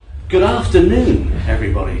Good afternoon,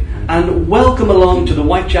 everybody, and welcome along to the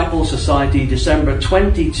Whitechapel Society December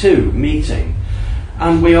 22 meeting.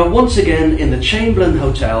 And we are once again in the Chamberlain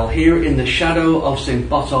Hotel here in the shadow of St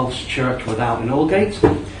Botolph's Church without in Aldgate.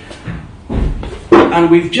 And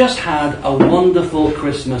we've just had a wonderful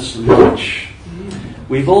Christmas lunch.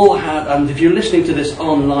 We've all had, and if you're listening to this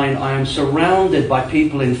online, I am surrounded by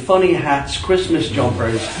people in funny hats, Christmas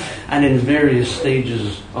jumpers, and in various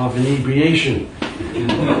stages of inebriation.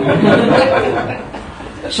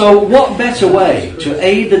 So what better way to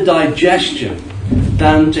aid the digestion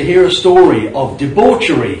than to hear a story of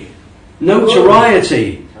debauchery,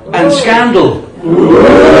 notoriety, and scandal?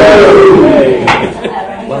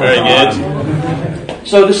 Very good.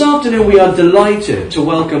 So this afternoon we are delighted to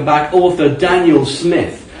welcome back author Daniel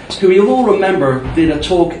Smith, who you'll all remember did a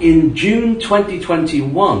talk in June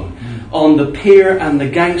 2021 on The Peer and the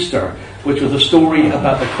Gangster, which was a story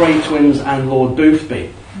about the Cray twins and Lord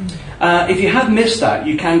Boothby. If you have missed that,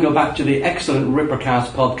 you can go back to the excellent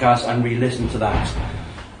Rippercast podcast and re-listen to that.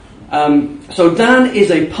 So Dan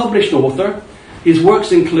is a published author. His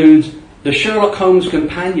works include The Sherlock Holmes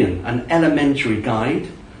Companion, an elementary guide,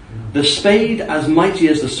 The Spade as Mighty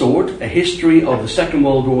as the Sword, a history of the Second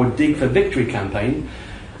World War Dig for Victory campaign,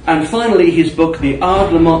 and finally his book The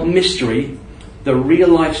Ardlamont Mystery, the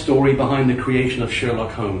real-life story behind the creation of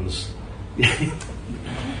Sherlock Holmes.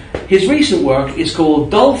 His recent work is called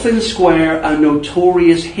Dolphin Square, A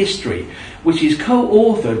Notorious History, which he's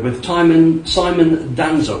co-authored with Simon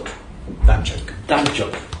Danczuk.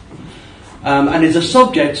 And is a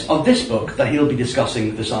subject of this book that he'll be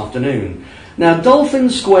discussing this afternoon. Now, Dolphin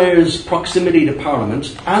Square's proximity to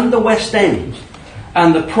Parliament and the West End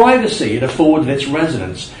and the privacy it afforded its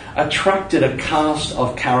residents attracted a cast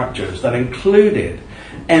of characters that included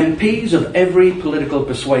MPs of every political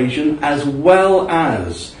persuasion, as well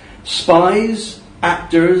as spies,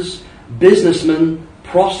 actors, businessmen,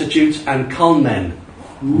 prostitutes, and con men.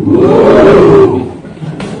 Whoa!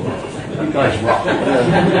 You guys rock.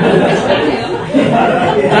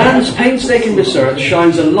 Dan's painstaking research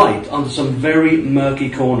shines a light onto some very murky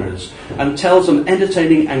corners and tells some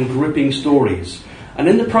entertaining and gripping stories, and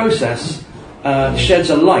in the process sheds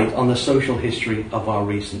a light on the social history of our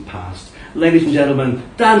recent past. Ladies and gentlemen,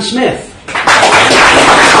 Dan Smith. Thank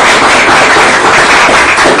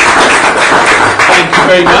you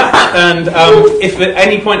very much. And if at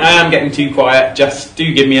any point I am getting too quiet, just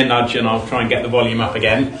do give me a nudge and I'll try and get the volume up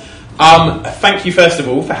again. Thank you first of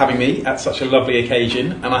all for having me at such a lovely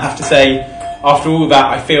occasion. And I have to say, after all that,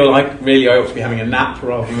 I feel like really I ought to be having a nap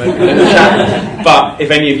rather than a little chat. But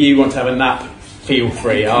if any of you want to have a nap, feel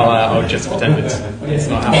free. I'll just pretend it's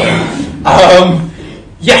not happening.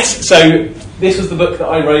 Yes, so this was the book that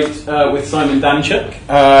I wrote with Simon Danczuk,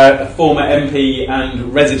 a former MP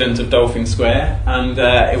and resident of Dolphin Square, and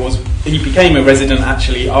he became a resident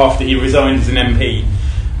actually after he resigned as an MP,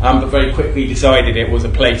 but very quickly decided it was a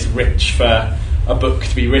place rich for a book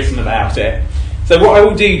to be written about it. So what I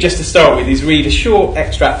will do just to start with is read a short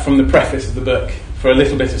extract from the preface of the book for a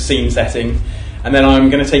little bit of scene setting, and then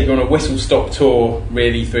I'm going to take you on a whistle-stop tour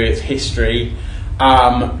really through its history,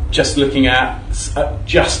 just looking at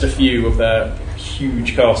just a few of the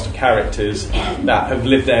huge cast of characters that have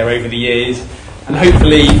lived there over the years, and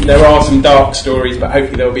hopefully there are some dark stories, but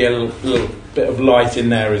hopefully there'll be a little bit of light in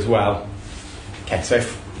there as well. Okay, so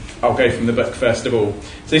I'll go from the book first of all.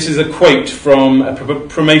 So this is a quote from a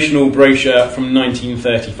promotional brochure from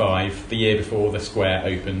 1935, the year before the square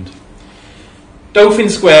opened. Dolphin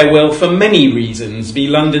Square will, for many reasons, be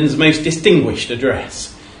London's most distinguished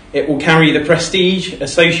address. It will carry the prestige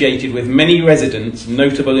associated with many residents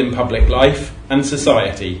notable in public life and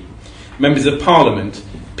society. Members of Parliament,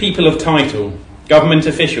 people of title, government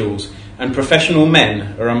officials, and professional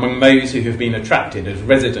men are among those who have been attracted as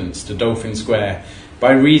residents to Dolphin Square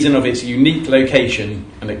by reason of its unique location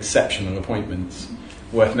and exceptional appointments.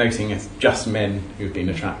 Worth noting it's just men who've been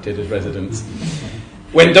attracted as residents.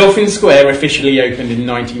 When Dolphin Square officially opened in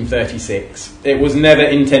 1936, it was never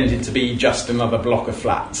intended to be just another block of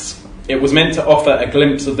flats. It was meant to offer a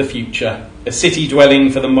glimpse of the future, a city dwelling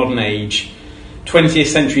for the modern age, 20th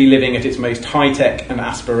century living at its most high-tech and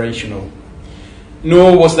aspirational.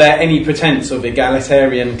 Nor was there any pretense of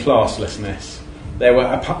egalitarian classlessness. There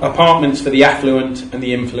were apartments for the affluent and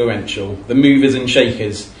the influential, the movers and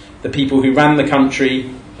shakers, the people who ran the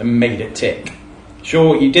country and made it tick.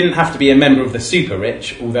 Sure, you didn't have to be a member of the super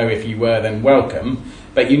rich, although if you were, then welcome,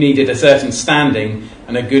 but you needed a certain standing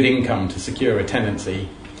and a good income to secure a tenancy.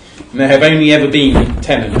 And there have only ever been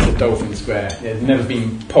tenants at Dolphin Square. It has never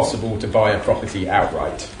been possible to buy a property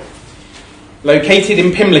outright. Located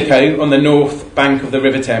in Pimlico on the north bank of the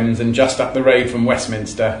River Thames and just up the road from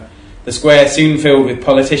Westminster, The square soon filled with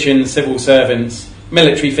politicians, civil servants,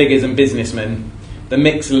 military figures and businessmen, the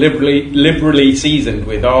mix liberally seasoned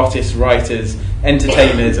with artists, writers,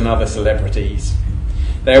 entertainers and other celebrities.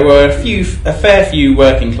 There were a fair few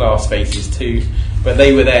working class faces too, but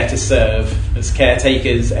they were there to serve as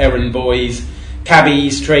caretakers, errand boys,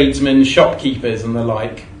 cabbies, tradesmen, shopkeepers and the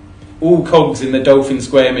like, all cogs in the Dolphin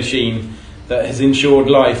Square machine that has ensured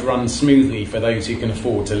life runs smoothly for those who can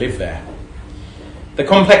afford to live there. The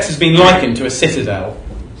complex has been likened to a citadel.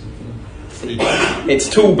 Its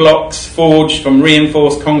tall blocks, forged from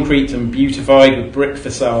reinforced concrete and beautified with brick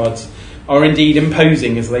facades, are indeed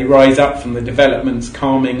imposing as they rise up from the development's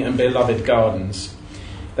calming and beloved gardens.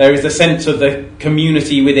 There is a sense of the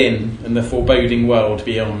community within and the foreboding world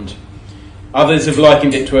beyond. Others have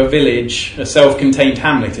likened it to a village, a self-contained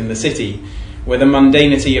hamlet in the city, where the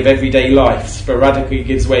mundanity of everyday life sporadically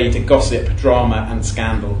gives way to gossip, drama and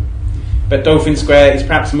scandal. But Dolphin Square is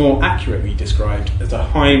perhaps more accurately described as a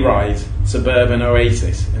high-rise suburban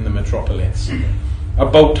oasis in the metropolis, a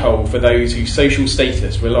bolt hole for those whose social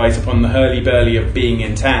status relies upon the hurly-burly of being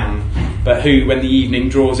in town, but who, when the evening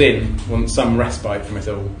draws in, want some respite from it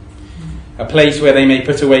all. A place where they may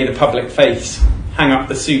put away the public face, hang up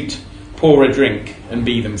the suit, pour a drink and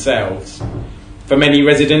be themselves. For many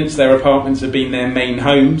residents, their apartments have been their main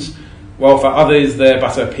homes, while for others they're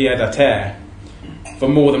but a pied-à-terre. For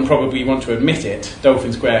more than probably want to admit it,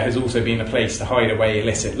 Dolphin Square has also been a place to hide away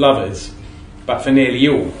illicit lovers, but for nearly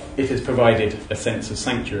all, it has provided a sense of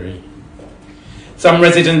sanctuary. Some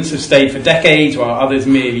residents have stayed for decades, while others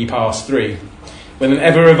merely pass through. With an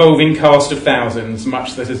ever-evolving cast of thousands,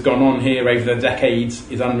 much that has gone on here over the decades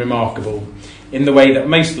is unremarkable, in the way that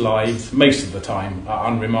most lives, most of the time, are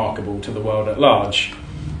unremarkable to the world at large.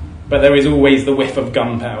 But there is always the whiff of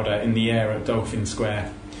gunpowder in the air at Dolphin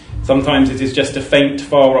Square. Sometimes it is just a faint,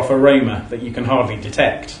 far-off aroma that you can hardly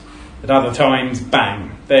detect. At other times,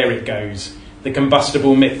 bang, there it goes. The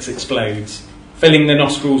combustible mix explodes, filling the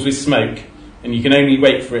nostrils with smoke, and you can only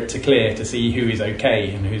wait for it to clear to see who is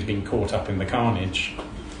okay and who's been caught up in the carnage.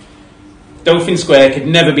 Dolphin Square could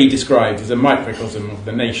never be described as a microcosm of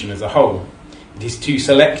the nation as a whole. It is too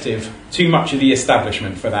selective, too much of the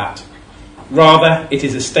establishment for that. Rather, it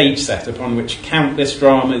is a stage set upon which countless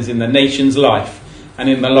dramas in the nation's life and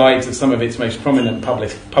in the lives of some of its most prominent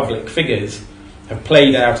public figures have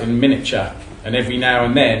played out in miniature, and every now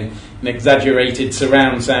and then an exaggerated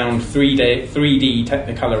surround sound 3D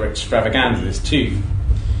Technicolor extravaganzas too.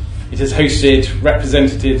 It has hosted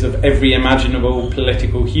representatives of every imaginable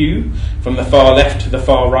political hue, from the far left to the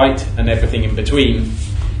far right and everything in between.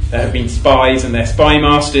 There have been spies and their spy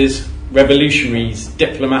masters, revolutionaries,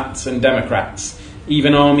 diplomats and democrats,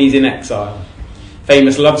 even armies in exile.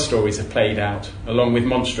 Famous love stories have played out, along with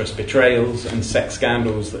monstrous betrayals and sex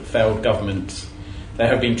scandals that felled governments. There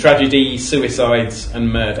have been tragedies, suicides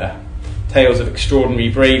and murder, tales of extraordinary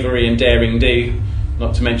bravery and daring do,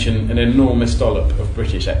 not to mention an enormous dollop of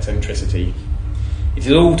British eccentricity. It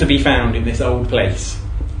is all to be found in this old place,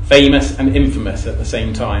 famous and infamous at the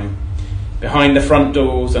same time. Behind the front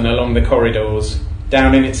doors and along the corridors,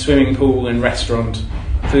 down in its swimming pool and restaurant,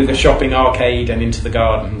 through the shopping arcade and into the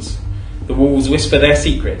gardens. The walls whisper their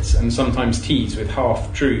secrets and sometimes tease with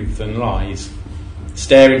half-truths and lies.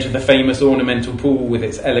 Stare into the famous ornamental pool with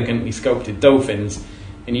its elegantly sculpted dolphins,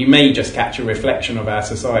 and you may just catch a reflection of our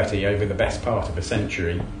society over the best part of a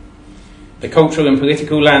century. The cultural and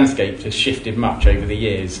political landscape has shifted much over the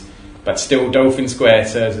years, but still Dolphin Square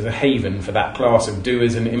serves as a haven for that class of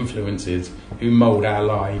doers and influencers who mould our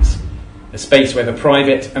lives, a space where the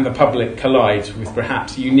private and the public collide with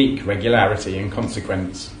perhaps unique regularity and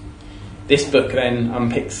consequence. This book then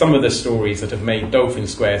unpicks some of the stories that have made Dolphin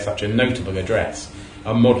Square such a notable address,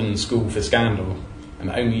 a modern school for scandal, and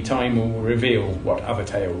only time will reveal what other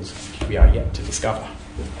tales we are yet to discover.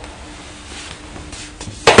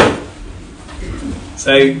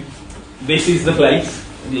 So, this is the place.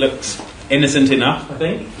 It looks innocent enough, I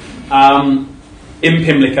think, in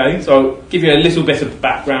Pimlico. So I'll give you a little bit of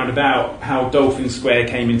background about how Dolphin Square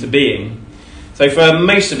came into being. So for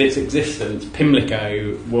most of its existence,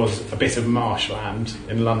 Pimlico was a bit of marshland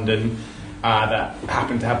in London that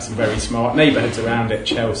happened to have some very smart neighbourhoods around it: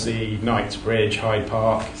 Chelsea, Knightsbridge, Hyde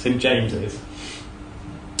Park, St James's.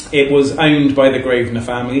 It was owned by the Grosvenor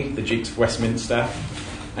family, the Dukes of Westminster,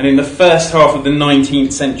 and in the first half of the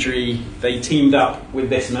 19th century they teamed up with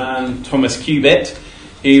this man, Thomas Cubitt,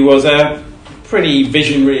 who was a pretty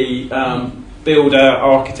visionary builder,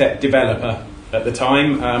 architect, developer at the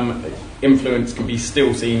time. Influence can be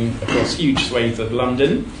still seen across huge swathes of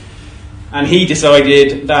London. And he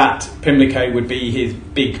decided that Pimlico would be his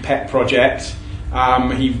big pet project,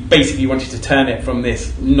 He basically wanted to turn it from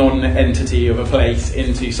this non-entity of a place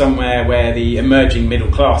into somewhere where the emerging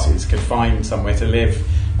middle classes could find somewhere to live,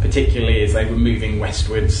 particularly as they were moving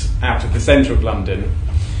westwards out of the centre of London.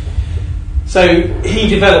 So he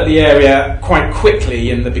developed the area quite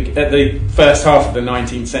quickly at the first half of the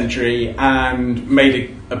 19th century and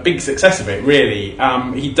made a big success of it, really.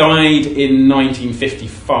 He died in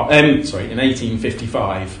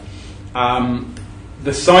 1855.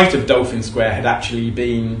 The site of Dolphin Square had actually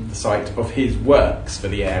been the site of his works for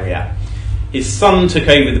the area. His son took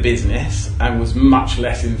over the business and was much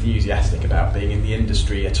less enthusiastic about being in the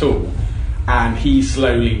industry at all. And he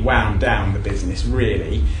slowly wound down the business,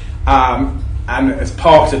 really. And as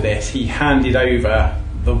part of this, he handed over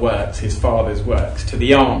the works, his father's works, to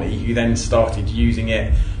the army, who then started using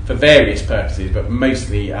it for various purposes, but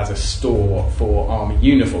mostly as a store for army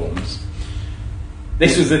uniforms.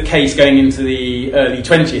 This was the case going into the early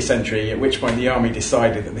 20th century, at which point the army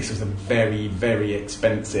decided that this was a very, very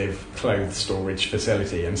expensive clothes storage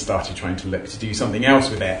facility and started trying to look to do something else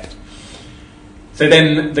with it. So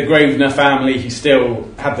then the Grosvenor family, who still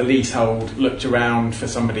had the leasehold, looked around for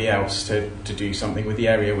somebody else to do something with the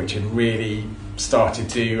area, which had really started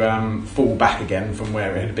to fall back again from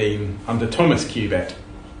where it had been under Thomas Cubitt.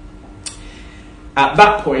 At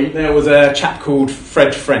that point, there was a chap called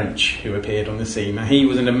Fred French who appeared on the scene. Now, he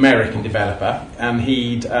was an American developer, and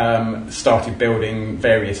he'd started building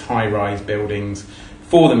various high-rise buildings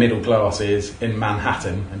for the middle classes in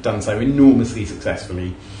Manhattan, and done so enormously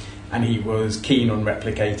successfully. And he was keen on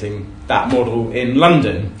replicating that model in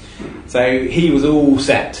London. So he was all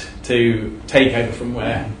set to take over from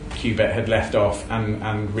where Cubitt had left off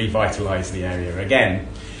and revitalise the area again.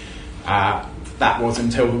 That was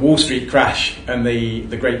until the Wall Street crash and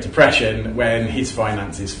the Great Depression, when his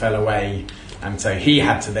finances fell away, and so he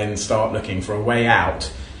had to then start looking for a way out.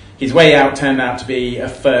 His way out turned out to be a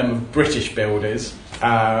firm of British builders,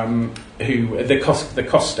 the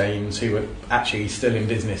Costains, who are actually still in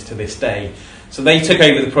business to this day. So they took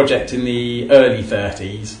over the project in the early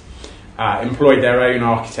 30s, employed their own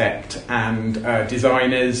architect and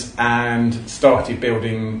designers, and started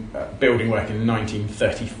building work in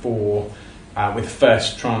 1934, with the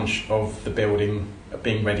first tranche of the building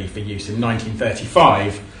being ready for use in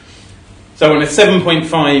 1935. So on a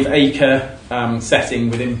 7.5 acre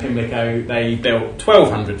setting within Pimlico, they built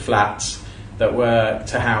 1,200 flats that were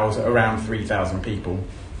to house around 3,000 people.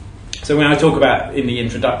 So when I talk about in the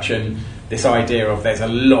introduction this idea of there's a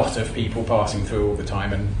lot of people passing through all the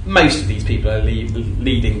time, and most of these people are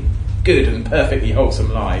leading good and perfectly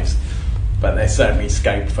wholesome lives, but there's certainly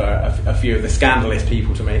scope for a few of the scandalous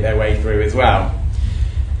people to make their way through as well.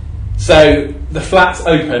 So the flats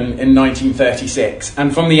open in 1936,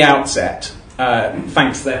 and from the outset,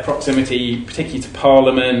 thanks to their proximity, particularly to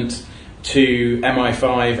Parliament, to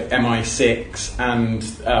MI5, MI6 and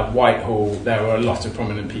Whitehall, there were a lot of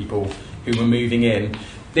prominent people who were moving in.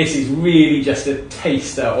 This is really just a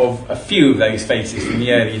taster of a few of those faces from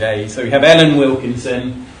the early days. So we have Ellen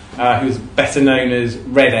Wilkinson, who's better known as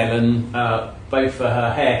Red Ellen, both for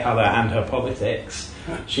her hair colour and her politics.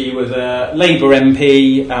 She was a Labour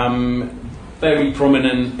MP, very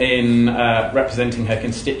prominent in representing her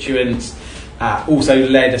constituents. Also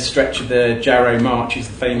led a stretch of the Jarrow Marches,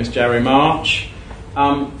 the famous Jarrow March.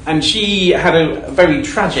 And she had a very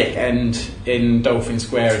tragic end in Dolphin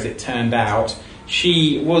Square, as it turned out.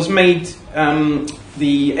 She was made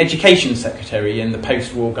the Education Secretary in the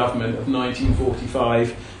post-war government of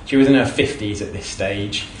 1945. She was in her 50s at this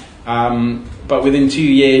stage. But within 2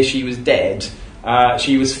 years, she was dead.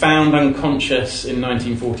 She was found unconscious in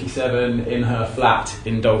 1947 in her flat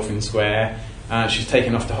in Dolphin Square. She was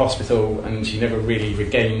taken off to hospital and she never really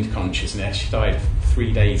regained consciousness. She died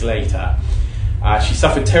 3 days later. She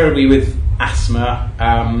suffered terribly with asthma.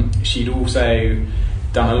 She'd also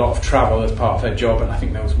done a lot of travel as part of her job, and I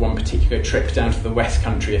think there was one particular trip down to the West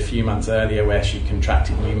Country a few months earlier where she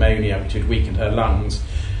contracted pneumonia, which had weakened her lungs.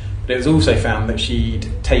 But it was also found that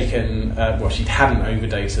she'd taken, she'd had an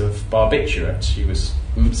overdose of barbiturates. She was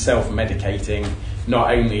self-medicating,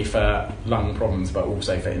 not only for lung problems but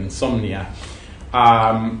also for insomnia.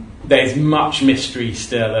 There's much mystery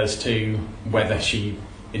still as to whether she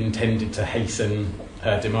intended to hasten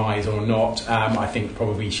her demise or not. I think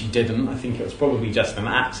probably she didn't. I think it was probably just an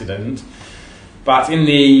accident. But in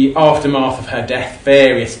the aftermath of her death,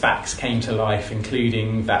 various facts came to life,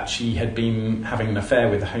 including that she had been having an affair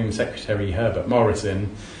with the Home Secretary, Herbert Morrison,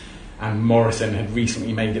 and Morrison had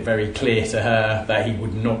recently made it very clear to her that he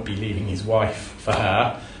would not be leaving his wife for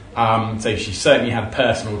her. So she certainly had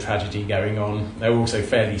personal tragedy going on. There were also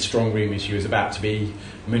fairly strong rumours she was about to be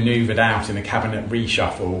manoeuvred out in a cabinet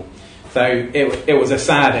reshuffle. So it was a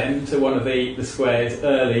sad end to one of the square's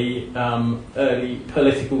early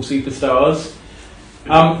political superstars.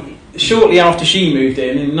 Shortly after she moved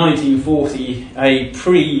in 1940, a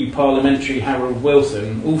pre-parliamentary Harold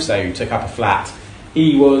Wilson also took up a flat.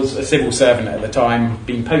 He was a civil servant at the time,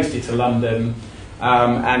 being posted to London,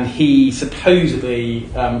 and he supposedly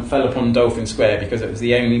fell upon Dolphin Square because it was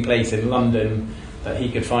the only place in London that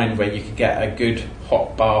he could find where you could get a good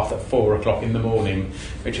hot bath at 4 o'clock in the morning,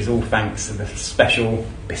 which is all thanks to the special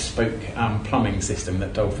bespoke plumbing system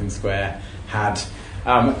that Dolphin Square had.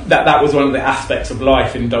 That was one of the aspects of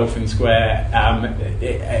life in Dolphin Square.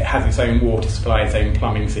 It has its own water supply, its own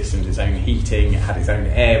plumbing systems, its own heating, it had its own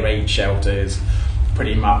air raid shelters,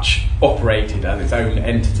 pretty much operated as its own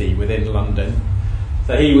entity within London.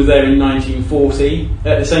 So he was there in 1940.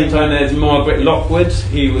 At the same time, there's Margaret Lockwood,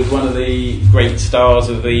 who was one of the great stars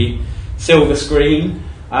of the silver screen.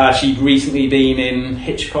 She'd recently been in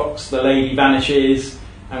Hitchcock's The Lady Vanishes,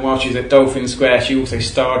 and while she was at Dolphin Square, she also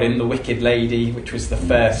starred in The Wicked Lady, which was the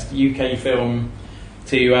first UK film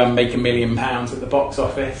to make £1 million at the box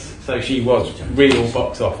office. So she was real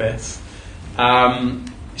box office.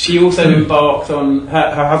 She also embarked on...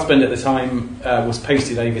 Her husband at the time was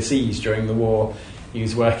posted overseas during the war. He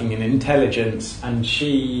was working in intelligence, and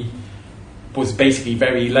she was basically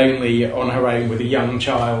very lonely on her own with a young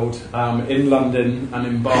child in London, and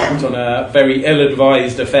embarked on a very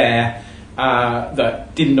ill-advised affair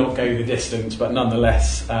that did not go the distance, but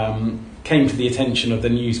nonetheless came to the attention of the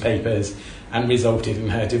newspapers and resulted in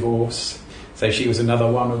her divorce. So she was another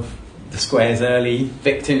one of the Square's early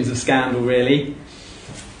victims of scandal, really.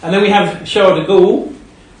 And then we have Charles de Gaulle.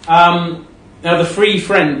 Now, the Free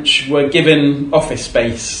French were given office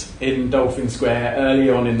space in Dolphin Square early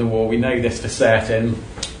on in the war. We know this for certain.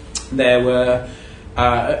 There were,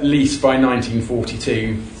 at least by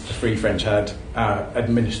 1942, the Free French had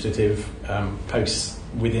administrative posts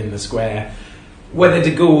within the square. Whether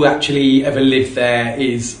de Gaulle actually ever lived there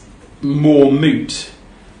is more moot.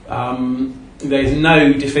 There's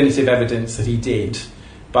no definitive evidence that he did.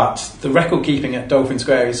 But the record keeping at Dolphin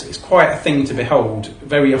Square is quite a thing to behold,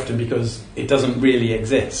 very often because it doesn't really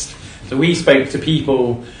exist. So we spoke to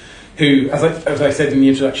people who, as I said in the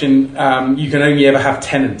introduction, you can only ever have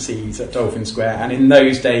tenancies at Dolphin Square, and in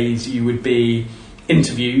those days you would be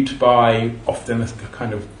interviewed by often a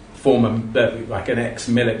kind of former, like an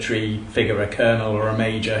ex-military figure, a colonel or a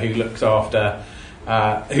major who looked after,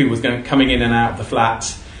 who was coming in and out of the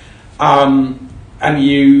flats. And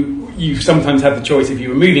you sometimes had the choice, if you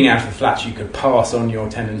were moving out of the flats, you could pass on your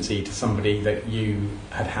tenancy to somebody that you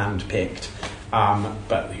had handpicked,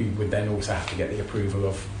 but who would then also have to get the approval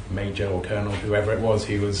of major or colonel, whoever it was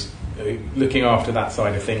who was looking after that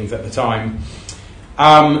side of things at the time.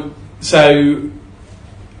 So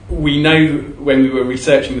we know, when we were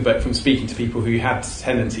researching the book from speaking to people who had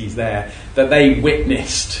tenancies there, that they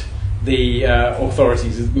witnessed the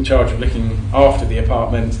authorities in charge of looking after the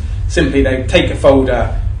apartment. Simply, they'd take a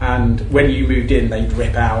folder, and when you moved in, they'd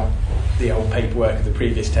rip out the old paperwork of the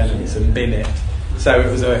previous tenants and bin it. So it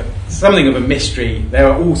was something of a mystery. There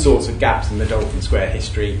are all sorts of gaps in the Dolphin Square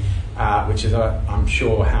history, which is, I'm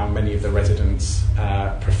sure, how many of the residents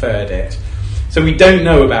preferred it. So we don't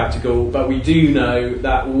know about de Gaulle, but we do know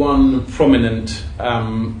that one prominent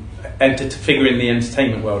figure in the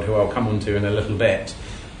entertainment world, who I'll come on to in a little bit,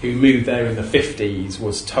 who moved there in the 50s,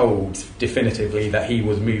 was told definitively that he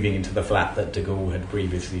was moving into the flat that de Gaulle had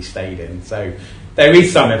previously stayed in. So there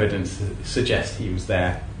is some evidence to suggest he was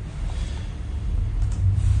there.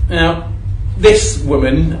 Now, this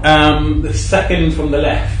woman, the second from the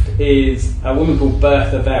left, is a woman called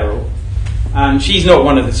Bertha Verrill. And she's not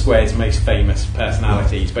one of the Square's most famous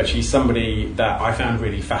personalities, but she's somebody that I found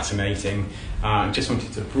really fascinating. Just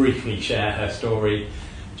wanted to briefly share her story.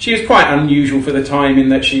 She was quite unusual for the time in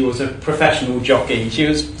that she was a professional jockey. She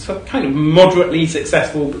was kind of moderately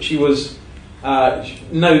successful, but she was no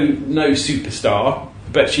superstar.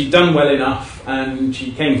 But she'd done well enough, and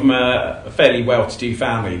she came from a fairly well-to-do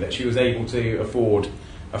family that she was able to afford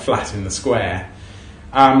a flat in the Square.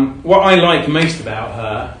 What I like most about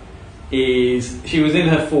her is she was in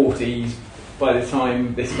her 40s by the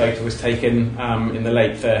time this photo was taken, in the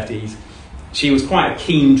late 30s. She was quite a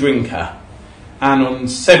keen drinker. And on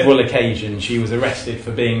several occasions, she was arrested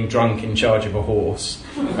for being drunk in charge of a horse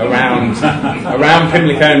around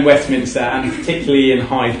Pimlico and Westminster, and particularly in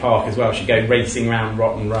Hyde Park as well. She'd go racing around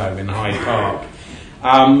Rotten Row in Hyde Park.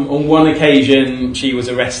 On one occasion, she was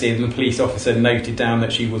arrested, and the police officer noted down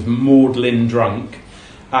that she was maudlin drunk.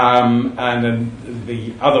 And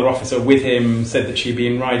the other officer with him said that she'd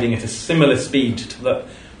been riding at a similar speed to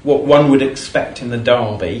what one would expect in the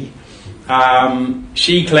Derby.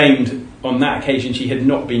 She claimed on that occasion she had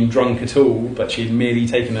not been drunk at all, but she had merely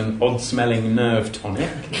taken an odd-smelling nerve tonic,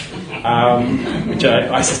 which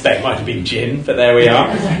I suspect might have been gin, but there we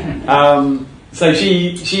are. So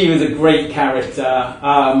she was a great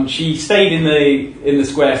character. She stayed in the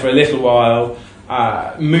square for a little while,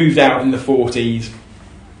 moved out in the 40s,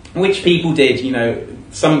 which people did. You know,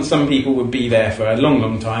 some people would be there for a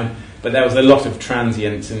long time, but there was a lot of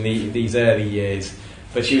transients in these early years.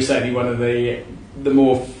 But she was certainly one of the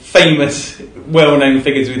more famous, well-known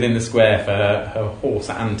figures within the square for her horse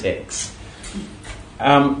antics.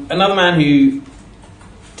 Another man who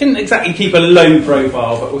didn't exactly keep a low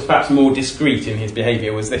profile, but was perhaps more discreet in his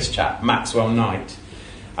behaviour, was this chap, Maxwell Knight.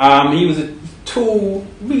 He was a tall,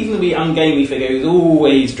 reasonably ungainly figure who was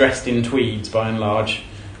always dressed in tweeds, by and large,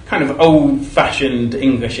 kind of old-fashioned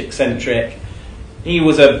English eccentric. He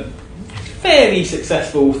was a fairly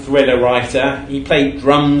successful thriller writer. He played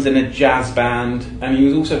drums in a jazz band, and he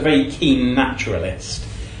was also a very keen naturalist.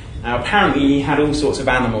 Now, apparently he had all sorts of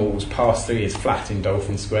animals pass through his flat in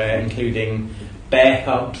Dolphin Square, including bear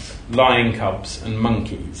cubs, lion cubs, and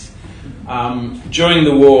monkeys. During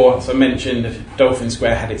the war, as I mentioned, Dolphin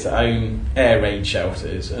Square had its own air raid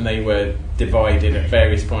shelters, and they were divided at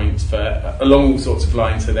various points along all sorts of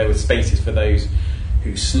lines, so there were spaces for those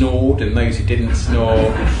who snored and those who didn't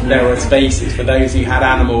snore. There were spaces for those who had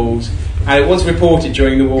animals, and it was reported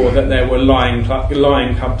during the war that there were lion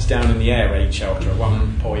cubs down in the air raid shelter at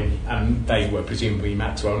one point, and they were presumably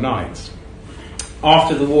Maxwell Knight's.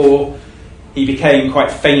 After the war, he became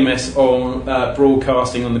quite famous on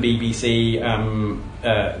broadcasting on the BBC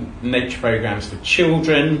nature programmes for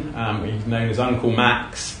children. He's known as Uncle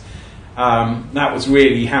Max. That was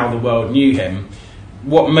really how the world knew him.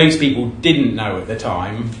 What most people didn't know at the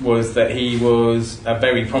time was that he was a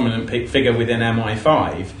very prominent figure within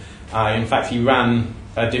MI5. In fact, he ran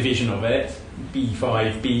a division of it,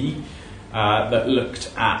 B5B, that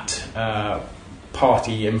looked at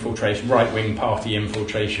party infiltration, right-wing party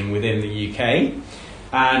infiltration within the UK,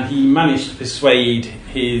 and he managed to persuade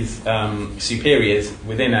his superiors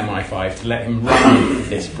within MI5 to let him run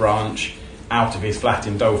this branch out of his flat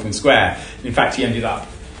in Dolphin Square. In fact, he ended up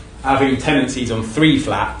having tenancies on 3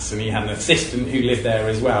 flats, and he had an assistant who lived there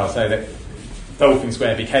as well, so that Dolphin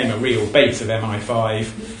Square became a real base of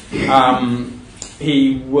MI5.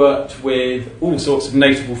 He worked with all sorts of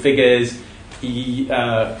notable figures.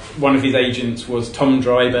 One of his agents was Tom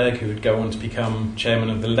Dryburgh, who would go on to become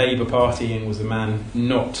chairman of the Labour Party and was a man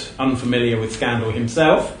not unfamiliar with scandal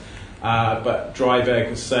himself. But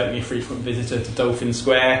Dryburgh was certainly a frequent visitor to Dolphin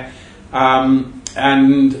Square.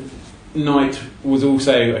 And Knight was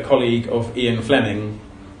also a colleague of Ian Fleming.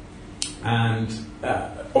 And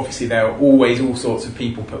obviously there are always all sorts of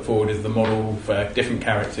people put forward as the model for different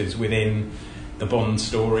characters within the Bond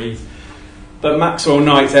stories. But Maxwell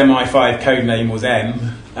Knight's MI5 codename was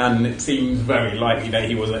M, and it seems very likely that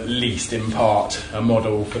he was at least in part a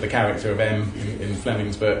model for the character of M in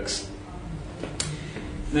Fleming's books.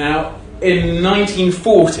 Now, in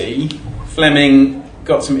 1940, Fleming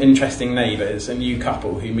got some interesting neighbours, a new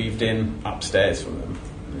couple who moved in upstairs from them.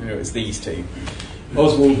 It was these two,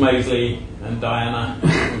 Oswald Mosley and Diana,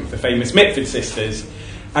 the famous Mitford sisters,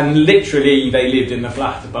 and literally they lived in the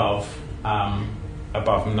flat above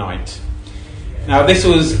Knight. Now, this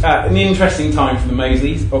was an interesting time for the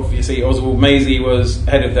Mosleys. Obviously, Oswald Mosley was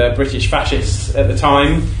head of the British fascists at the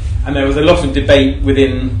time, and there was a lot of debate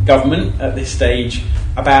within government at this stage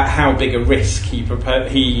about how big a risk he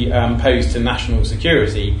posed to national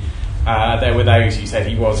security. There were those who said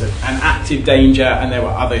he was an active danger, and there were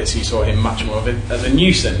others who saw him much more as a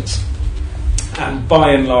nuisance. And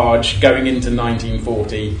by and large, going into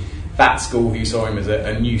 1940, that school who saw him as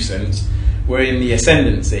a nuisance were in the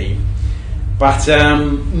ascendancy. But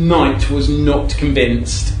Knight was not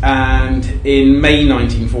convinced, and in May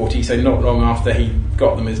 1940, so not long after he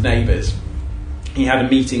got them as neighbours, he had a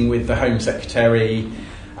meeting with the Home Secretary,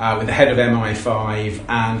 with the head of MI5,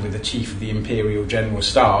 and with the Chief of the Imperial General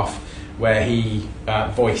Staff, where he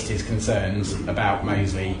voiced his concerns about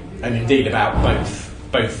Mosley, and indeed about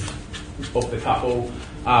both of the couple.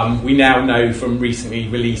 We now know from recently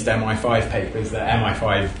released MI5 papers that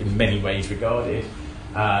MI5 in many ways regarded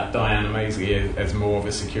Diana Mosley as more of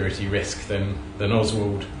a security risk than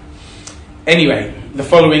Oswald. Anyway, the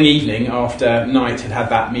following evening, after Knight had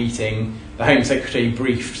that meeting, the Home Secretary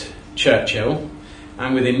briefed Churchill,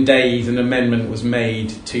 and within days an amendment was made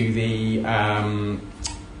to the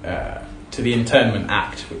Internment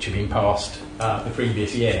Act, which had been passed the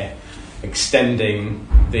previous year, extending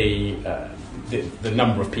the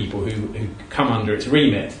number of people who come under its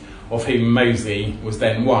remit, of whom Mosley was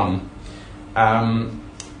then one.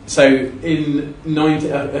 So the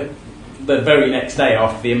very next day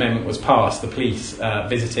after the amendment was passed, the police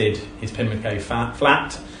visited his Pimlico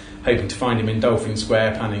flat, hoping to find him in Dolphin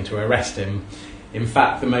Square, planning to arrest him. In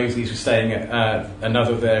fact, the Mosleys were staying at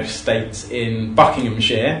another of their estates in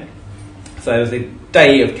Buckinghamshire. So there was a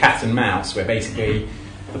day of cat and mouse where basically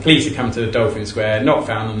the police had come to Dolphin Square, not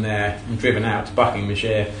found them there, and driven out to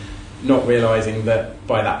Buckinghamshire, not realising that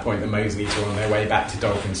by that point the Mosleys were on their way back to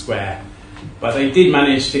Dolphin Square. But they did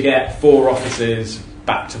manage to get 4 officers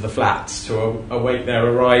back to the flats to await their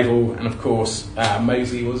arrival, and of course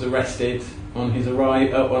Mosley was arrested on his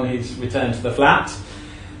return to the flat.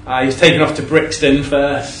 He was taken off to Brixton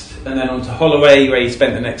first, and then on to Holloway, where he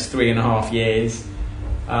spent the next 3.5 years.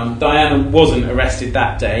 Diana wasn't arrested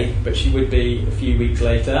that day, but she would be a few weeks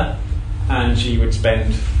later, and she would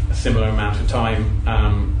spend a similar amount of time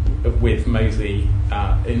with Mosley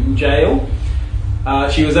in jail.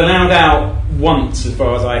 She was allowed out once, as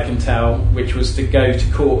far as I can tell, which was to go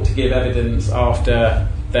to court to give evidence after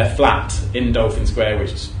their flat in Dolphin Square,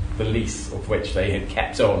 which the lease of which they had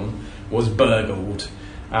kept on, was burgled.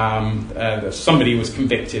 Somebody was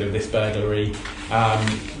convicted of this burglary.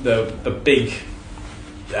 The big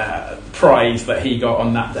prize that he got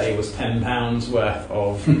on that day was £10 worth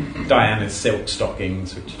of Diana's silk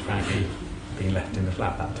stockings, which had apparently been left in the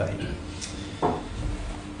flat that day.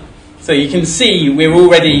 So you can see we're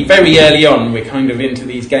already very early on, we're kind of into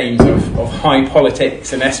these games of high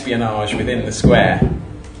politics and espionage within the square.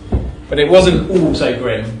 But it wasn't all so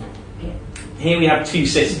grim. Here we have 2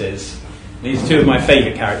 sisters. These are 2 of my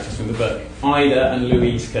favourite characters from the book, Ida and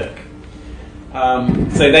Louise Cook.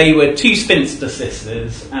 So they were 2 spinster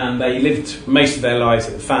sisters, and they lived most of their lives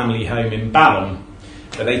at the family home in Balham.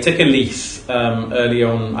 But they took a lease early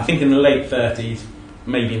on, I think in the late 30s,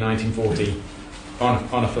 maybe 1940,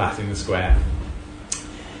 on a flat in the square.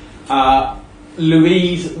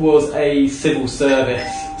 Louise was a civil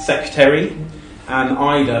service secretary, and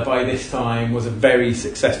Ida, by this time, was a very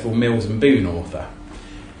successful Mills and Boon author.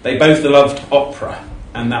 They both loved opera,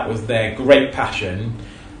 and that was their great passion,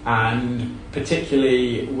 and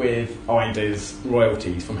particularly with Ida's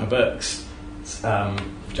royalties from her books, I'm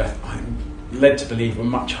led to believe were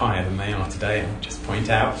much higher than they are today, I'll just point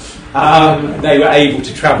out. They were able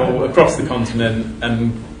to travel across the continent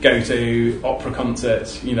and go to opera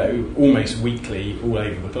concerts, almost weekly all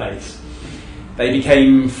over the place. They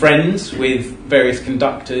became friends with various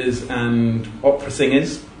conductors and opera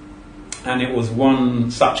singers, and it was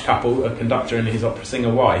one such couple, a conductor and his opera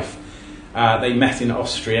singer wife. They met in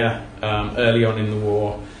Austria early on in the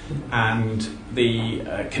war, and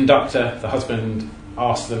the conductor, the husband,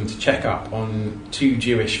 asked them to check up on 2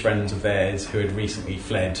 Jewish friends of theirs who had recently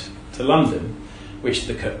fled to London, which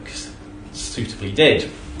the Cooks suitably did.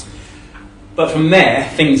 But from there,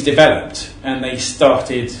 things developed, and they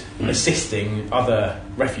started assisting other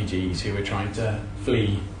refugees who were trying to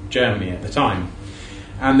flee Germany at the time.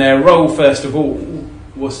 And their role, first of all,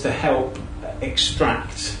 was to help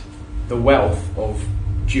extract the wealth of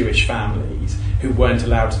Jewish families who weren't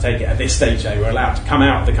allowed to take it. At this stage, they were allowed to come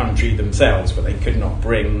out of the country themselves, but they could not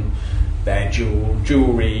bring their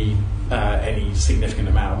jewellery, any significant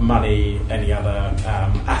amount of money, any other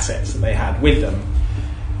assets that they had with them.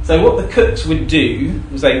 So what the Cooks would do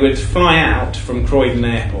was they would fly out from Croydon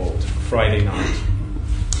Airport Friday night,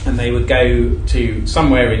 and they would go to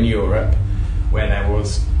somewhere in Europe where there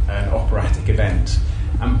was an operatic event.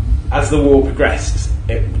 As the war progressed,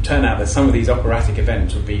 it would turn out that some of these operatic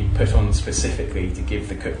events would be put on specifically to give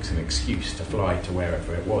the Cooks an excuse to fly to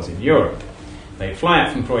wherever it was in Europe. They'd fly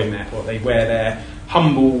out from Croydon Airport, they'd wear their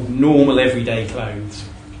humble, normal, everyday clothes.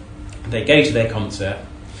 They'd go to their concert.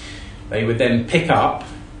 They would then pick up,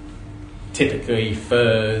 typically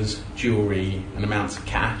furs, jewellery and amounts of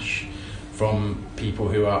cash from people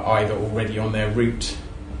who are either already on their route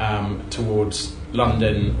towards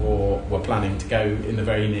London or were planning to go in the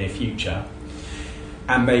very near future.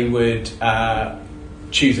 And they would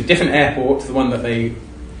choose a different airport to the one that they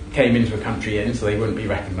came into a country in, so they wouldn't be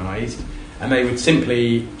recognised, and they would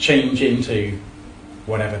simply change into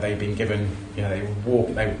whatever they'd been given. They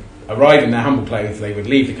would arrive in their humble clothes, they would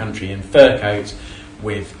leave the country in fur coats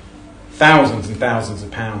with thousands and thousands of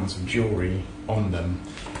pounds of jewellery on them,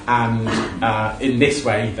 and in this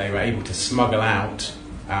way they were able to smuggle out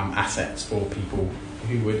assets for people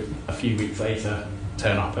who would a few weeks later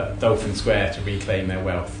turn up at Dolphin Square to reclaim their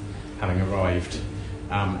wealth, having arrived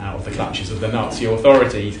out of the clutches of the Nazi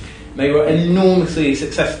authorities. They were enormously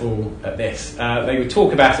successful at this. They would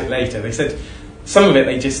talk about it later. They said some of it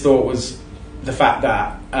they just thought was the fact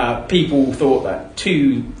that people thought that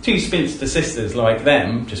two spinster sisters like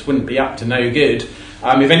them just wouldn't be up to no good.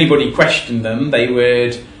 If anybody questioned them, they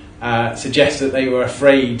would suggests that they were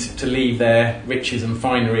afraid to leave their riches and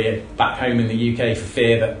finery back home in the UK for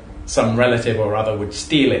fear that some relative or other would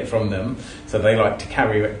steal it from them. So they liked to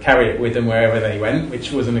carry it with them wherever they went,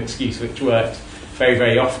 which was an excuse which worked very,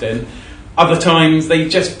 very often. Other times they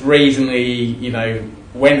just brazenly,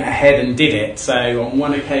 went ahead and did it. So on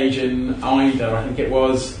one occasion, Ida, I think it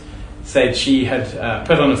was, said she had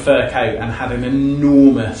put on a fur coat and had an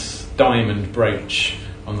enormous diamond brooch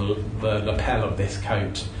on the lapel of this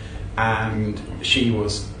coat, and she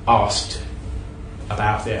was asked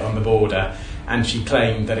about it on the border, and she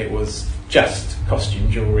claimed that it was just costume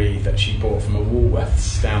jewellery that she bought from a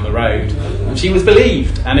Woolworths down the road, and she was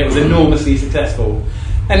believed, and it was enormously successful.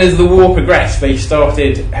 And as the war progressed, they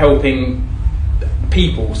started helping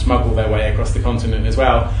people smuggle their way across the continent as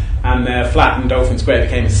well, and their flat in Dolphin Square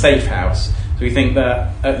became a safe house. So we think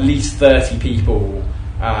that at least 30 people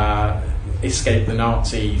escaped the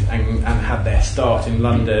Nazis and had their start in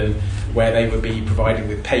London, where they would be provided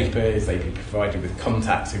with papers, they'd be provided with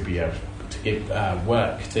contacts who'd be able to give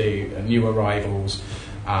work to new arrivals,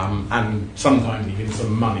 and sometimes even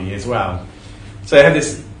some money as well. So they had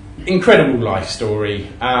this incredible life story.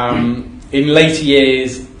 In later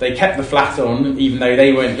years, they kept the flat on, even though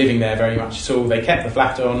they weren't living there very much at all. They kept the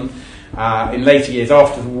flat on. In later years,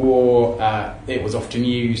 after the war, it was often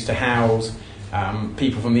used to house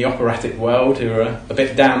people from the operatic world who were a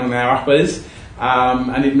bit down on their uppers.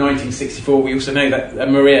 And in 1964, we also know that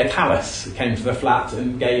Maria Callas came to the flat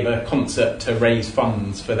and gave a concert to raise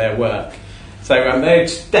funds for their work. So they're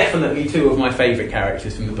definitely two of my favourite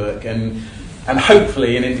characters from the book, and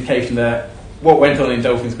hopefully an indication that what went on in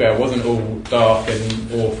Dolphin Square wasn't all dark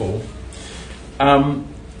and awful.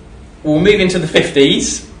 We'll move into the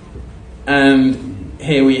 50s, and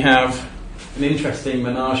here we have an interesting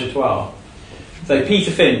menage a trois. So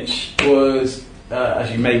Peter Finch was,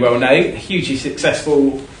 as you may well know, a hugely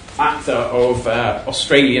successful actor of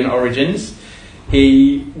Australian origins.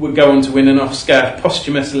 He would go on to win an Oscar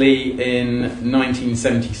posthumously in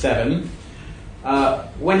 1977.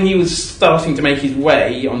 When he was starting to make his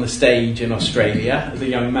way on the stage in Australia as a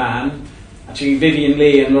young man, actually Vivien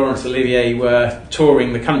Leigh and Laurence Olivier were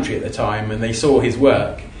touring the country at the time, and they saw his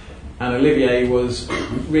work, and Olivier was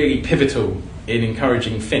really pivotal in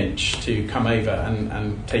encouraging Finch to come over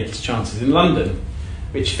and take his chances in London,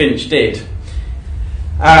 which Finch did.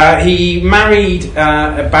 He married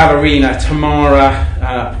a ballerina,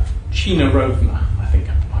 Tamara Chinarovna,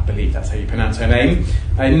 I believe that's how you pronounce her name,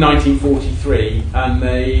 in 1943, and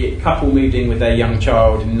the couple moved in with their young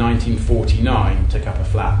child in 1949, took up a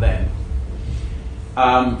flat then.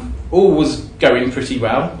 All was going pretty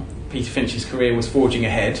well. Peter Finch's career was forging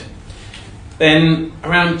ahead. Then,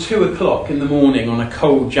 around 2 o'clock in the morning, on a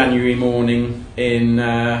cold January morning in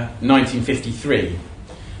 1953,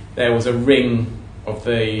 there was a ring of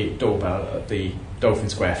the doorbell at the Dolphin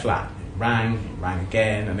Square flat. It rang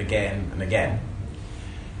again and again and again.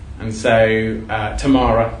 And so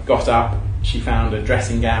Tamara got up, she found a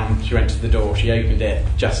dressing gown, she went to the door, she opened it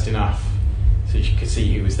just enough so she could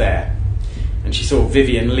see who was there. And she saw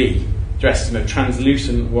Vivien Leigh, dressed in a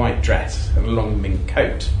translucent white dress and a long mink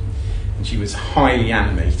coat. And she was highly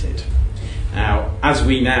animated. Now, as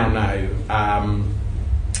we now know,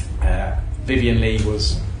 Vivien Leigh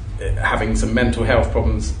was having some mental health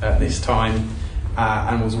problems at this time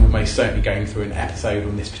and was almost certainly going through an episode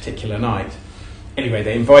on this particular night. Anyway,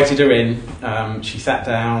 they invited her in, she sat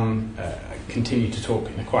down, continued to talk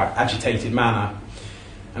in a quite agitated manner,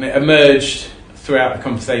 and it emerged throughout the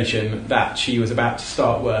conversation that she was about to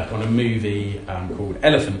start work on a movie called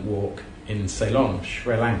Elephant Walk in Ceylon,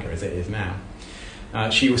 Sri Lanka as it is now.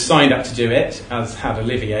 She was signed up to do it, as had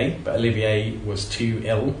Olivier, but Olivier was too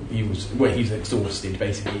ill. He was exhausted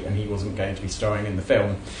basically, and he wasn't going to be starring in the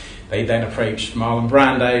film. They then approached Marlon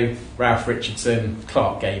Brando, Ralph Richardson,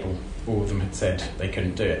 Clark Gable. All of them had said they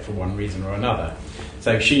couldn't do it for one reason or another.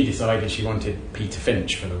 So she decided she wanted Peter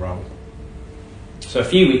Finch for the role. So a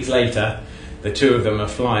few weeks later, the two of them are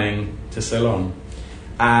flying to Ceylon.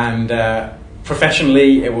 And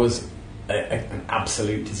professionally, it was an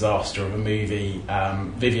absolute disaster of a movie.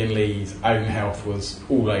 Vivien Leigh's own health was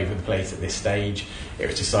all over the place at this stage. It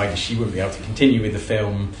was decided she wouldn't be able to continue with the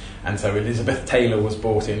film, and so Elizabeth Taylor was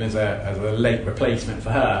brought in as a late replacement for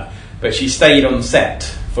her. But she stayed on set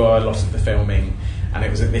for a lot of the filming, and it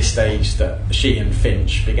was at this stage that she and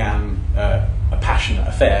Finch began a passionate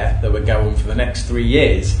affair that would go on for the next 3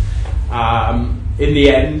 years. In the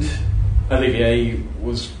end, Olivier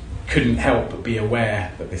couldn't help but be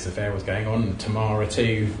aware that this affair was going on. Tamara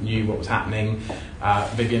too knew what was happening.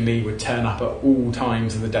 Vivien Leigh would turn up at all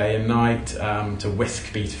times of the day and night to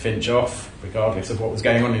whisk Peter Finch off, regardless of what was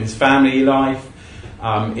going on in his family life.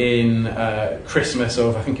 in Christmas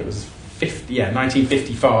of, I think it was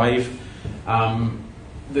 1955.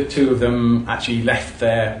 The two of them actually left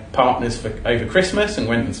their partners over Christmas and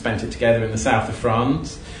went and spent it together in the south of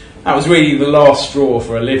France. That was really the last straw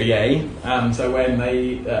for Olivier. So when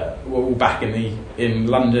they were all back in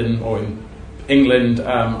London or in England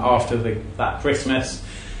after that Christmas,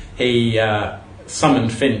 he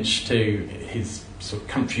summoned Finch to his sort of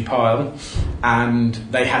country pile, and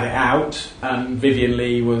they had it out. And Vivien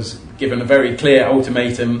Leigh was given a very clear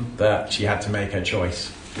ultimatum that she had to make her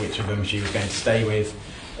choice, which of them she was going to stay with.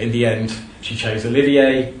 In the end, she chose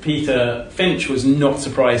Olivier. Peter Finch was not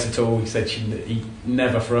surprised at all. He said he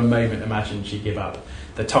never for a moment imagined she'd give up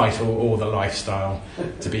the title or the lifestyle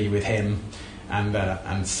to be with him,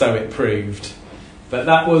 and so it proved. But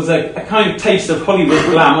that was a kind of taste of Hollywood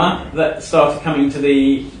glamour that started coming to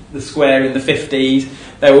the square in the 50s.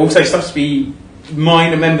 There were also supposed to be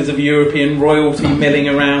minor members of European royalty milling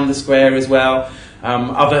around the square as well.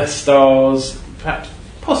 Other stars, perhaps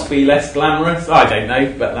possibly less glamorous, I don't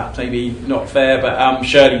know, but that's maybe not fair. But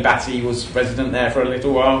Shirley Bassey was resident there for a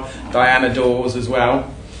little while, Diana Dawes as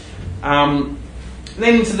well. Then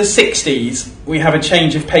into the 60s, we have a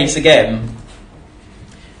change of pace again,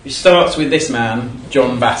 which starts with this man,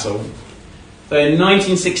 John Vassall. So in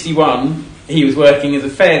 1961, he was working as a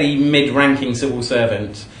fairly mid-ranking civil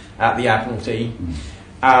servant at the Admiralty.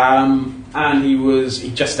 And he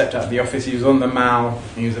just stepped out of the office. He was on the Mall,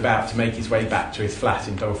 and he was about to make his way back to his flat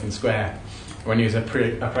in Dolphin Square when he was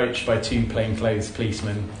approached by two plainclothes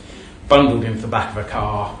policemen, bundled into the back of a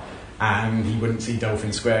car, and he wouldn't see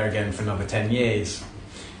Dolphin Square again for another 10 years.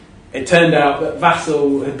 It turned out that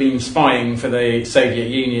Vassall had been spying for the Soviet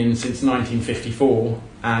Union since 1954,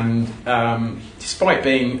 and despite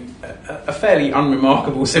being a fairly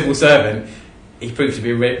unremarkable civil servant, he proved to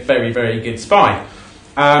be a very, very good spy.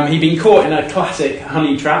 He'd been caught in a classic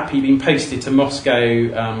honey trap. He'd been posted to Moscow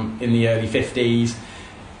in the early 50s.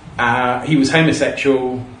 He was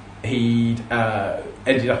homosexual. He'd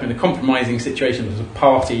ended up in a compromising situation. There was a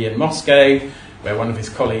party in Moscow where one of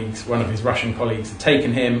his Russian colleagues had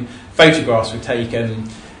taken him. Photographs were taken.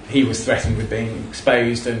 He was threatened with being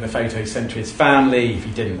exposed, and the photos sent to his family if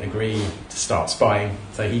he didn't agree to start spying.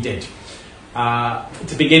 So he did.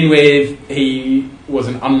 To begin with, he was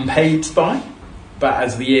an unpaid spy. But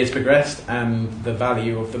as the years progressed and the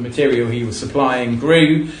value of the material he was supplying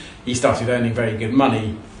grew, he started earning very good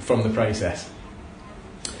money from the process.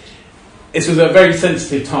 This was a very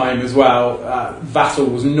sensitive time as well.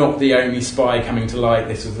 Vassall was not the only spy coming to light.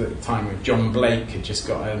 This was at the time when John Blake had just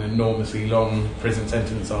got an enormously long prison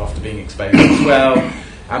sentence after being exposed as well,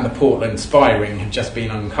 and the Portland spy ring had just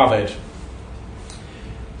been uncovered.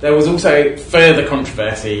 There was also further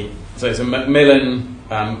controversy. So it's a Macmillan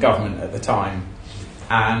government at the time.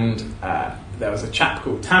 And there was a chap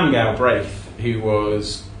called Tam Galbraith who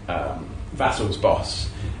was Vassall's boss,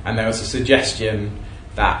 and there was a suggestion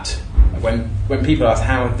that when people asked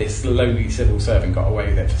how had this lowly civil servant got away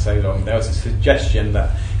with it for so long, there was a suggestion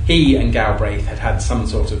that he and Galbraith had some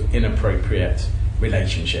sort of inappropriate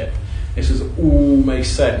relationship. This was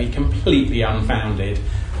almost certainly completely unfounded.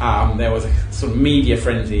 There was a sort of media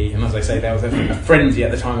frenzy, and as I say, there was a frenzy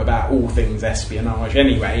at the time about all things espionage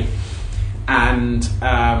anyway. And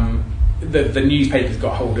the newspapers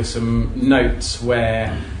got hold of some notes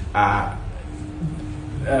where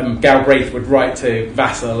Galbraith would write to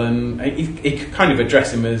Vassall, and he could kind of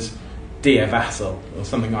address him as "Dear Vassall" or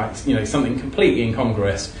something like, something completely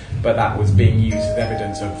incongruous, but that was being used as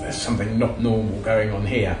evidence of there's something not normal going on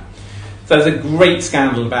here. So there's a great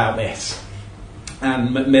scandal about this,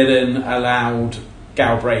 and Macmillan allowed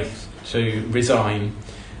Galbraith to resign.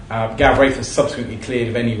 Galbraith was subsequently cleared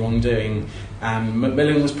of any wrongdoing, and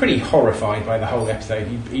Macmillan was pretty horrified by the whole episode.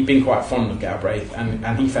 He'd been quite fond of Galbraith,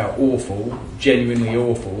 and he felt awful, genuinely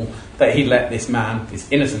awful, that he'd let this man,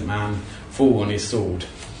 this innocent man, fall on his sword.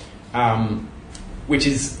 Which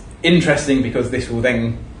is interesting because this will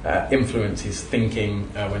then influence his thinking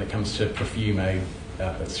when it comes to Profumo,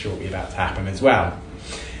 that's shortly about to happen as well.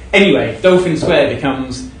 Anyway, Dolphin Square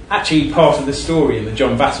becomes actually part of the story in the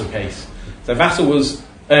John Vassall case. So Vassall was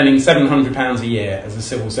earning £700 a year as a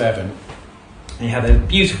civil servant. And he had a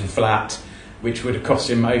beautiful flat, which would have cost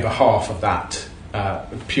him over half of that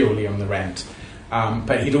purely on the rent.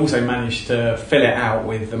 But he'd also managed to fill it out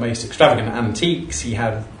with the most extravagant antiques. He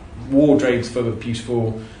had wardrobes full of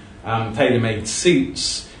beautiful tailor-made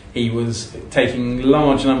suits. He was taking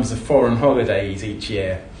large numbers of foreign holidays each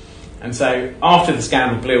year. And so after the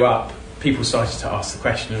scandal blew up, people started to ask the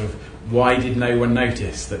question of why did no one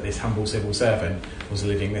notice that this humble civil servant was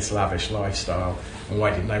living this lavish lifestyle? And why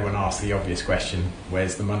did no one ask the obvious question,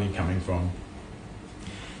 where's the money coming from?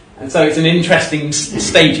 And so it's an interesting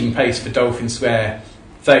staging post for Dolphin Square.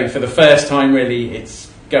 So for the first time, really,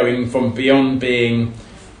 it's going from beyond being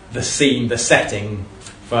the scene, the setting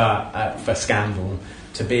for Scandal,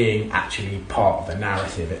 to being actually part of the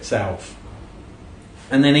narrative itself.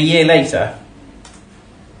 And then a year later,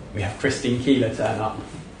 we have Christine Keeler turn up.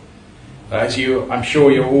 I'm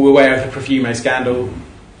sure you're all aware of the Profumo scandal.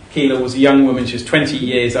 Keeler was a young woman, she was 20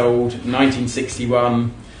 years old,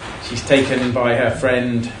 1961. She's taken by her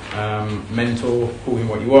friend, mentor, call him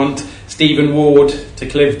what you want, Stephen Ward, to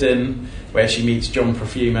Cliveden, where she meets John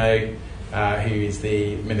Profumo, who is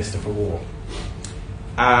the Minister for War.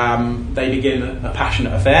 They begin a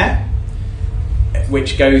passionate affair,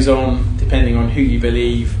 which goes on, depending on who you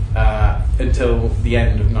believe, until the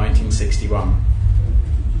end of 1961.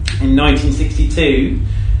 In 1962,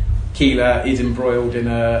 Keeler is embroiled in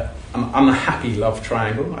an unhappy love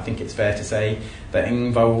triangle, I think it's fair to say, that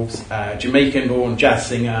involves a Jamaican-born jazz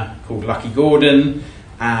singer called Lucky Gordon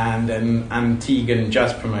and an Antiguan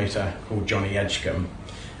jazz promoter called Johnny Edgecombe.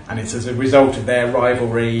 And it's as a result of their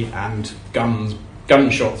rivalry and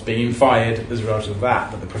gunshots being fired as a result of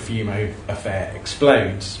that the Profumo affair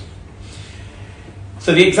explodes.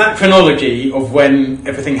 So the exact chronology of when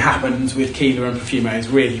everything happens with Keeler and Profumo is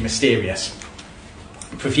really mysterious.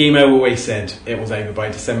 Profumo always said it was over by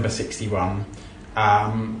December 61,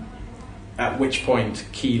 at which point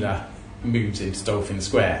Keeler moves into Dolphin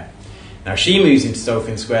Square. Now she moves into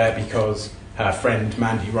Dolphin Square because her friend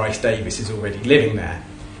Mandy Rice Davis is already living there.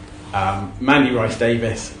 Mandy Rice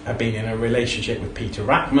Davis had been in a relationship with Peter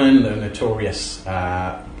Rackman, the notorious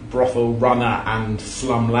brothel runner and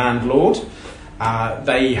slum landlord.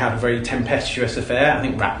 They had a very tempestuous affair. I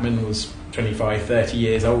think Rackman was 25, 30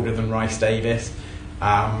 years older than Rice Davis.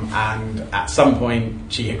 And at some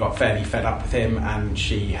point she had got fairly fed up with him, and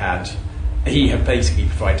he had basically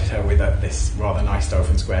provided her with this rather nice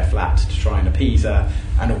Dolphin Square flat to try and appease her,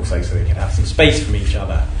 and also so they could have some space from each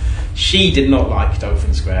other. She did not like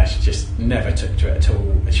Dolphin Square, she just never took to it at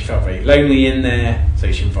all. She felt very lonely in there,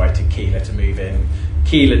 so she invited Keeler to move in.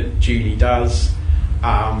 Keeler duly does,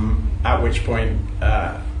 at which point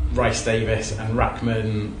Rice Davis and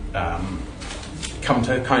Rackman come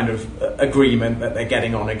to a kind of agreement that they're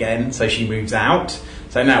getting on again, so she moves out.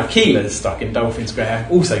 So now Keeler's stuck in Dolphin Square,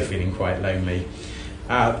 also feeling quite lonely.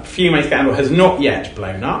 The Profumo scandal has not yet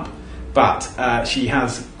blown up, but she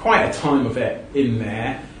has quite a time of it in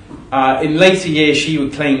there. In later years, she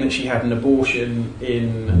would claim that she had an abortion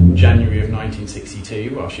in January of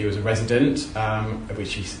 1962 while she was a resident, which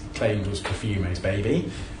she claimed was Profumo's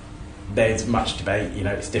baby. There's much debate,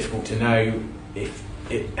 it's difficult to know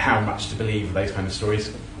how much to believe of those kind of stories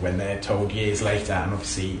when they're told years later, and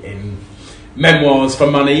obviously in memoirs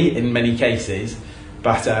for money in many cases,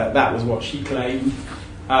 but that was what she claimed.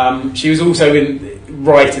 She was also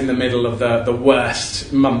right in the middle of the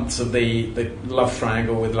worst months of the love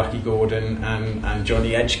triangle with Lucky Gordon and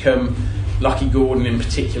Johnny Edgecombe. Lucky Gordon in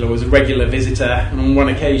particular was a regular visitor, and on one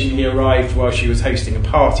occasion he arrived while she was hosting a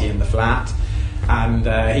party in the flat, and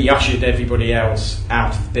he ushered everybody else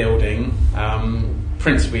out of the building,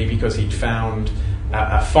 principally because he'd found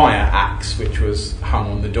a fire axe which was hung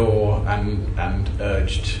on the door, and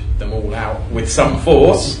urged them all out with some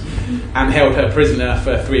force and held her prisoner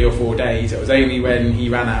for 3 or 4 days. It was only when he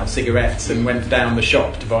ran out of cigarettes and went down the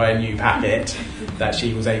shop to buy a new packet that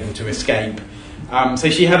she was able to escape. So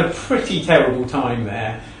she had a pretty terrible time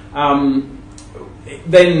there.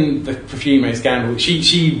 Then the Profumo scandal,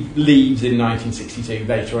 she leaves in 1962,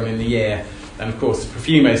 later on in the year, and of course the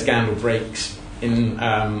Profumo scandal breaks in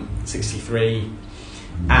 63,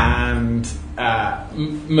 and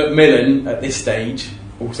Macmillan at this stage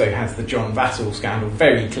also has the John Vassall scandal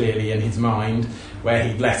very clearly in his mind, where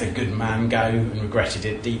he'd let a good man go and regretted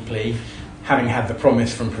it deeply. Having had the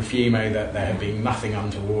promise from Profumo that there had been nothing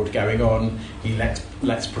untoward going on, he lets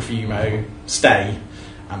Profumo stay,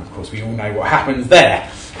 and of course we all know what happens there.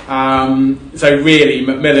 So really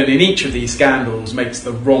Macmillan in each of these scandals makes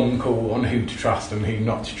the wrong call on who to trust and who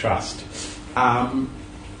not to trust.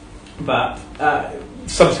 But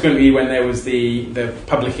subsequently, when there was the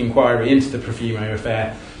public inquiry into the Profumo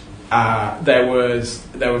affair, there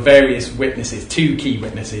were various witnesses, 2 key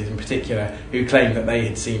witnesses in particular, who claimed that they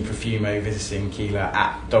had seen Profumo visiting Keeler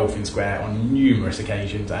at Dolphin Square on numerous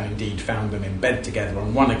occasions, and indeed found them in bed together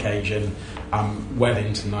on one occasion, well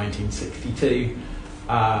into 1962.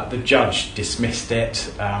 The judge dismissed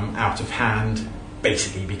it out of hand,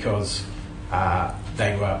 basically because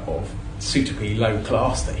they were of suitably low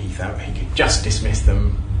class that he thought he could just dismiss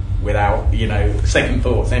them without, second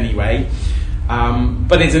thoughts anyway.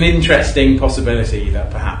 But it's an interesting possibility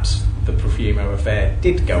that perhaps the Profumo affair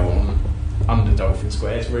did go on under Dolphin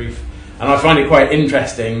Square's roof. And I find it quite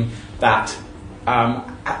interesting that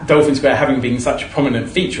Dolphin Square, having been such a prominent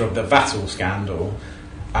feature of the Vassal scandal,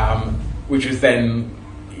 which was then,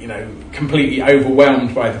 completely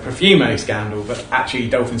overwhelmed by the Profumo scandal, but actually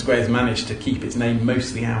Dolphin Square has managed to keep its name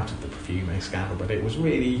mostly out of the Profumo scandal, but it was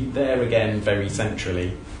really there again very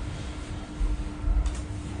centrally.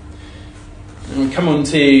 And we come on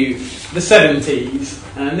to the 70s,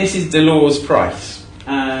 and this is Dolores Price,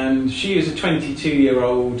 and she was a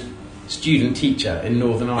 22-year-old student teacher in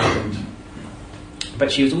Northern Ireland,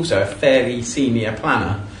 but she was also a fairly senior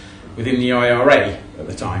planner within the IRA at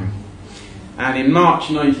the time. And in March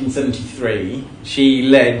 1973, she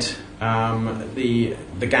led the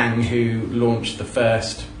gang who launched the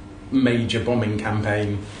first major bombing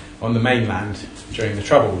campaign on the mainland during the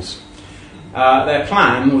Troubles. Their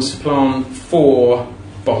plan was to plant 4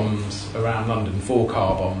 bombs around London, 4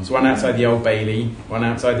 car bombs, one outside the Old Bailey, one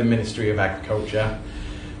outside the Ministry of Agriculture,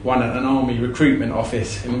 one at an army recruitment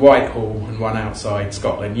office in Whitehall, and one outside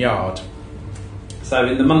Scotland Yard. So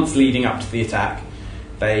in the months leading up to the attack,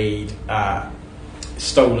 they'd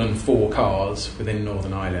stolen 4 cars within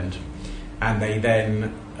Northern Ireland, and they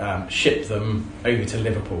then shipped them over to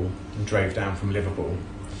Liverpool and drove down from Liverpool,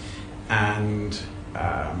 and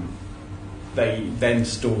they then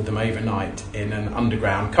stored them overnight in an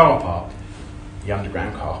underground car park, the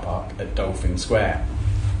underground car park at Dolphin Square.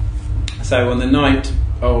 So on the night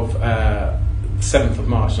of 7th of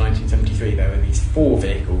March 1973, there were these 4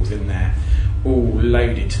 vehicles in there, all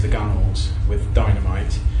loaded to the gunwales with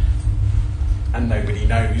dynamite, and nobody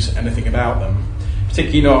knows anything about them.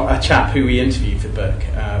 Particularly not a chap who we interviewed for the book,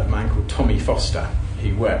 a man called Tommy Foster,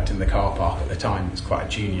 who worked in the car park at the time. He was quite a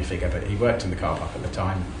junior figure, but he worked in the car park at the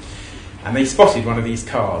time. And they spotted one of these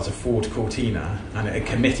cars, a Ford Cortina, and it had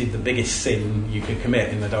committed the biggest sin you could commit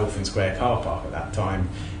in the Dolphin Square car park at that time.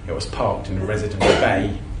 It was parked in a residence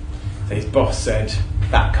bay. So his boss said,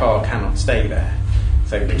 that car cannot stay there.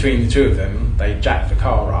 So between the two of them, they jacked the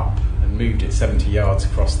car up and moved it 70 yards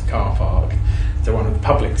across the car park to one of the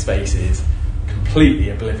public spaces, completely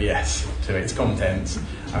oblivious to its contents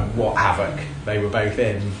and what havoc they were both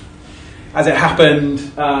in. As it happened,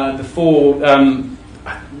 the 4...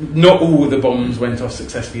 not all the bombs went off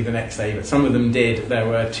successfully the next day, but some of them did. There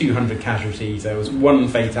were 200 casualties. There was 1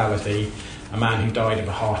 fatality, a man who died of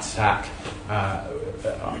a heart attack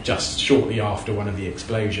just shortly after one of the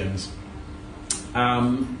explosions.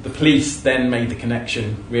 The police then made the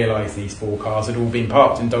connection, realised these 4 cars had all been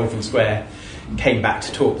parked in Dolphin Square, came back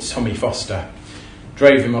to talk to Tommy Foster,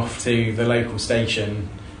 drove him off to the local station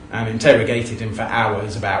and interrogated him for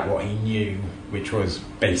hours about what he knew, which was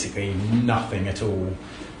basically nothing at all.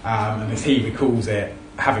 And as he recalls it,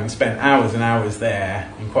 having spent hours and hours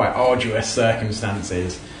there in quite arduous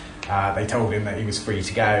circumstances, they told him that he was free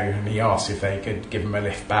to go, and he asked if they could give him a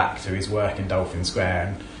lift back to his work in Dolphin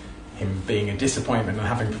Square. And him being a disappointment and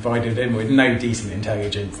having provided him with no decent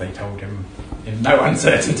intelligence, they told him in no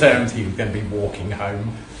uncertain terms he was going to be walking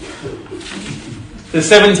home. The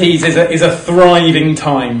 70s is a thriving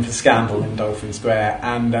time for scandal in Dolphin Square,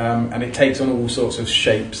 and it takes on all sorts of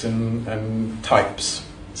shapes and types.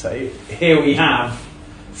 So here we have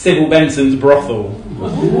Sybil Benson's brothel.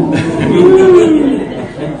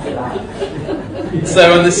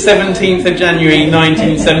 So on the 17th of January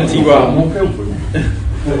 1971,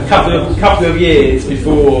 a couple of years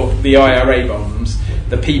before the IRA bombs,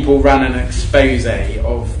 the People ran an expose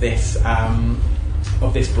of this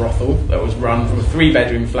brothel that was run from a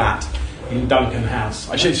 3-bedroom flat in Duncan House.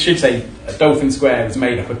 I should say Dolphin Square was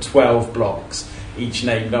made up of 12 blocks, each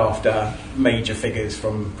named after major figures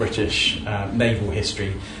from British naval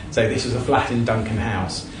history. So this was a flat in Duncan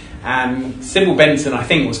House. And Sybil Benson, I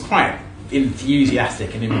think, was quite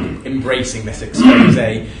enthusiastic in embracing this expose.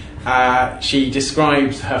 She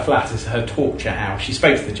described her flat as her torture house. She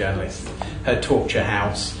spoke to the journalist, her torture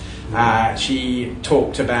house. She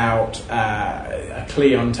talked about a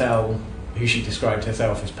clientele who she described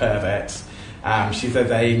herself as perverts. She said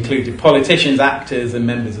they included politicians, actors and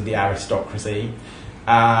members of the aristocracy.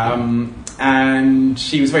 And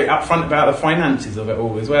she was very upfront about the finances of it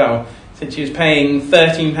all as well. Said she was paying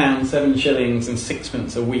 £13, 7 shillings and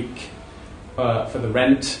 6pence a week for the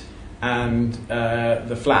rent, and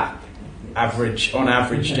the flat on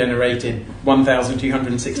average generated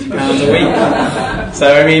 £1,260 a week.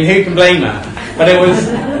 So I mean, who can blame her? But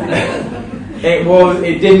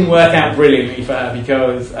it didn't work out brilliantly for her,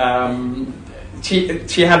 because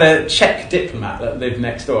she had a Czech diplomat that lived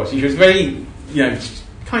next door. She was very,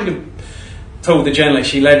 kind of told the journalist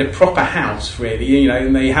she led a proper house, really, you know,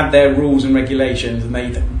 and they had their rules and regulations, and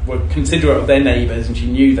they were considerate of their neighbours, and she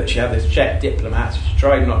knew that she had this Czech diplomat, so she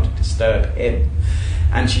tried not to disturb him.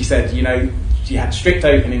 And she said, you know, she had strict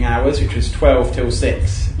opening hours, which was 12 till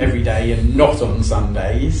 6 every day and not on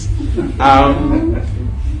Sundays.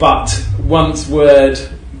 But once word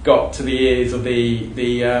got to the ears of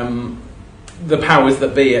the powers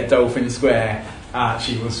that be at Dolphin Square,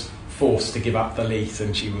 she was forced to give up the lease,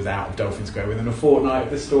 and she was out of Dolphin Square within a fortnight of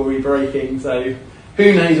the story breaking. So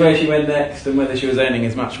who knows where she went next and whether she was earning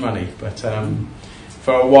as much money. But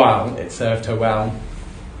for a while, it served her well.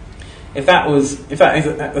 If that is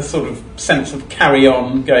a sort of sense of carry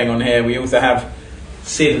on going on here, we also have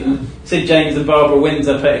Sid James and Barbara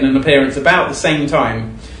Windsor put in an appearance about the same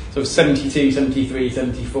time, sort of 72, 73,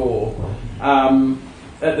 74.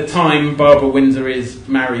 At the time, Barbara Windsor is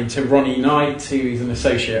married to Ronnie Knight, who is an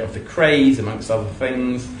associate of the Krays, amongst other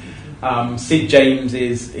things. Sid James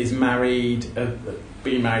is married,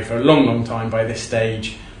 been married for a long, long time by this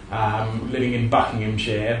stage, living in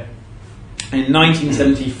Buckinghamshire. In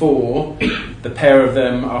 1974, the pair of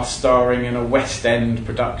them are starring in a West End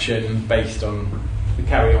production based on the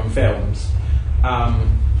Carry On films.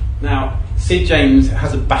 Now, Sid James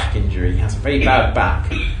has a back injury, he has a very bad back,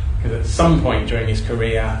 because at some point during his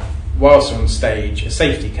career, whilst on stage, a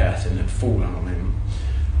safety curtain had fallen on him.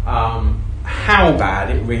 How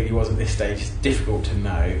bad it really was at this stage is difficult to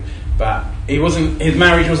know, but his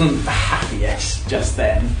marriage wasn't the happiest just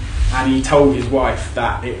then, and he told his wife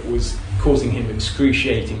that it was causing him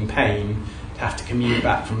excruciating pain to have to commute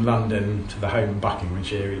back from London to the home in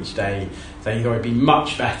Buckinghamshire each day. So he thought it'd be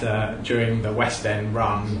much better during the West End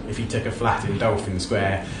run if he took a flat in Dolphin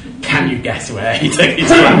Square. Can you guess where he took his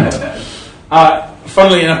flat?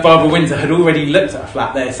 Funnily enough, Barbara Windsor had already looked at a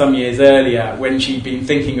flat there some years earlier when she'd been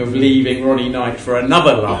thinking of leaving Ronnie Knight for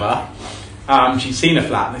another lover. She'd seen a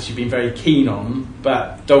flat that she'd been very keen on,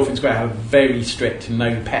 but Dolphin Square had a very strict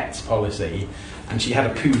no pets policy, and she had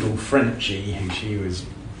a poodle, Frenchie, who she was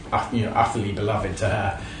utterly beloved to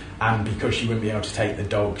her, and because she wouldn't be able to take the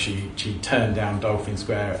dog, she turned down Dolphin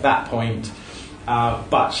Square at that point.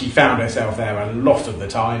 But she found herself there a lot of the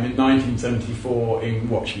time in 1974 in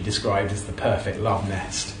what she described as the perfect love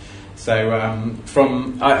nest. So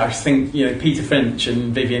I think, you know, Peter Finch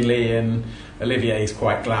and Vivien Leigh and Olivier is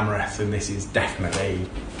quite glamorous, and this is definitely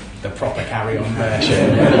the proper carry-on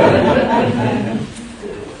version.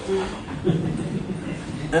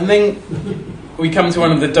 And then we come to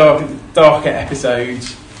one of the darker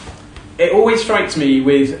episodes. It always strikes me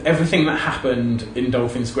with everything that happened in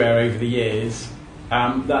Dolphin Square over the years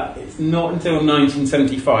that it's not until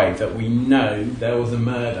 1975 that we know there was a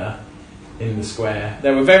murder in the square.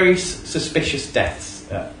 There were very suspicious deaths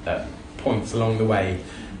at points along the way,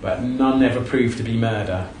 but none ever proved to be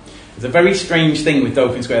murder. It's a very strange thing with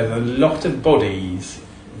Dolphin Square. There's a lot of bodies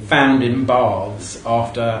found in baths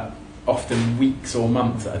after often weeks or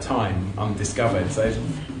months at a time, undiscovered. So there's a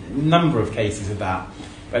number of cases of that,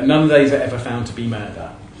 but none of those are ever found to be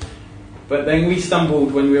murder. But then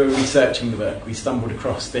when we were researching the book, we stumbled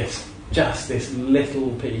across this little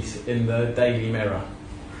piece in the Daily Mirror.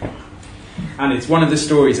 And it's one of the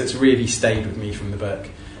stories that's really stayed with me from the book.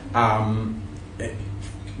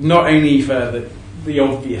 Not only for the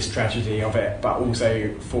obvious tragedy of it, but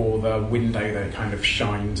also for the window that it kind of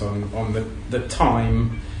shines on the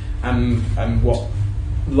time and what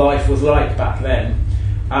life was like back then.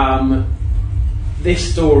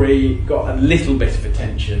 This story got a little bit of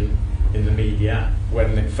attention in the media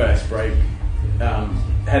when it first broke.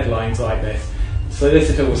 Headlines like this: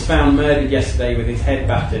 solicitor was found murdered yesterday with his head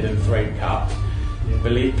battered and throat cut.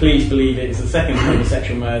 Please believe it is the second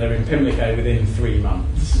homosexual murder in Pimlico within 3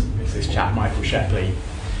 months. It's this chap Michael Shepley.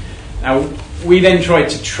 Now, we then tried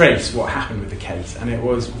to trace what happened with the case, and it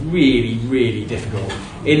was really, really difficult.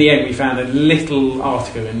 In the end, we found a little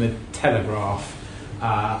article in the Telegraph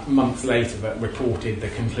months later that reported the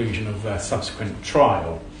conclusion of the subsequent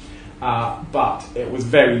trial, but it was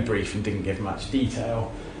very brief and didn't give much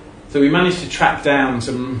detail. So we managed to track down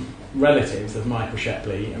some relatives of Michael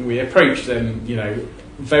Shepley, and we approached them, you know,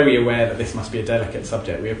 very aware that this must be a delicate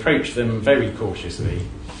subject. We approached them very cautiously.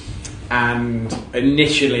 And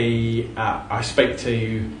initially, I spoke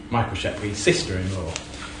to Michael Shepley's sister-in-law,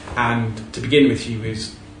 and to begin with, she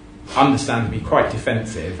was understandably quite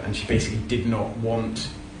defensive, and she basically did not want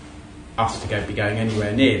us to be going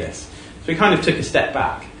anywhere near this. So we kind of took a step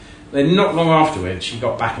back. Then not long afterwards, she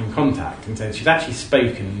got back in contact and said she'd actually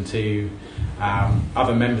spoken to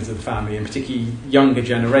other members of the family, and particularly younger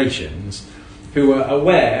generations, who were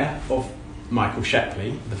aware of Michael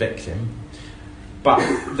Shepley, the victim, but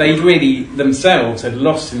they really themselves had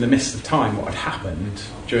lost in the midst of time what had happened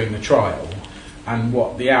during the trial and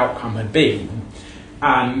what the outcome had been.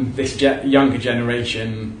 And this younger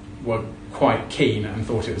generation were quite keen and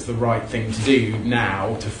thought it was the right thing to do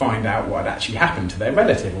now to find out what had actually happened to their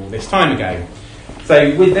relative all this time ago.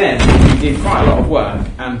 So with them, we did quite a lot of work,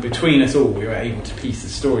 and between us all, we were able to piece the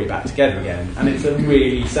story back together again. And it's a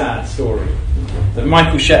really sad story. So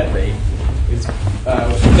Michael Shepley was a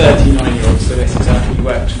 39-year-old solicitor. He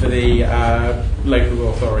worked for the local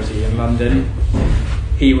authority in London.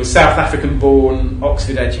 He was South African born,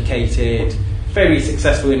 Oxford educated, very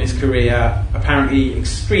successful in his career, apparently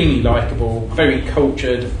extremely likeable, very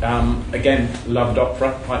cultured, again, loved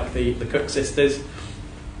opera, like the Cook sisters,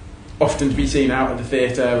 often to be seen out at the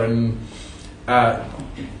theatre and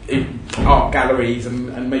in art galleries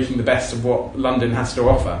and making the best of what London has to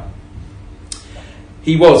offer.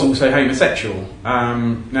 He was also homosexual.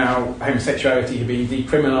 Now, homosexuality had been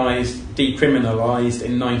decriminalised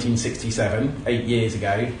in 1967, 8 years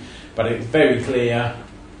ago, but it was very clear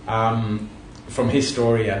from his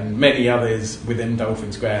story and many others within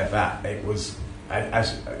Dolphin Square that it was,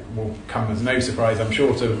 as will come as no surprise, I'm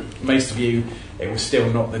sure, to most of you, it was still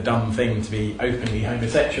not the done thing to be openly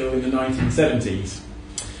homosexual in the 1970s.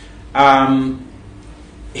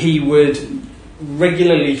 He would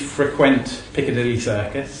regularly frequent Piccadilly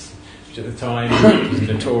Circus, which at the time was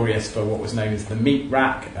notorious for what was known as the meat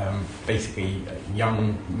rack. Basically,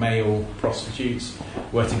 young male prostitutes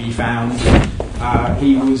were to be found.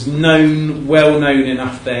 He was well known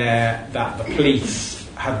enough there that the police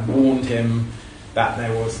had warned him that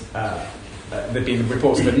there'd been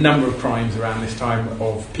reports of a number of crimes around this time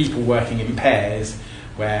of people working in pairs,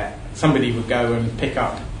 where somebody would go and pick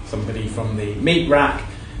up somebody from the meat rack,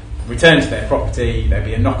 return to their property, there'd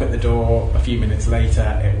be a knock at the door, a few minutes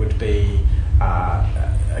later it would be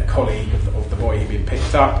a colleague of the boy who'd been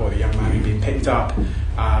picked up, or the young man who'd been picked up.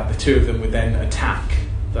 The two of them would then attack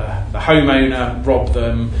the homeowner, rob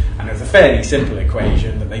them, and it was a fairly simple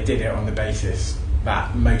equation that they did it on the basis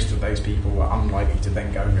that most of those people were unlikely to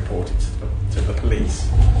then go and report it to the police.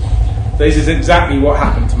 This is exactly what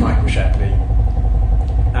happened to Michael Shepley.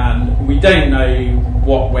 And we don't know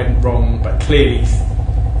what went wrong, but clearly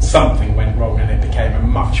something went wrong and it became a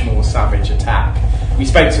much more savage attack. We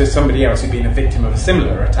spoke to somebody else who'd been a victim of a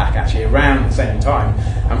similar attack actually around the same time,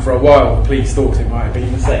 and for a while the police thought it might have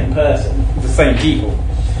been the same person, the same people.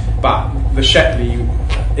 But the Shepley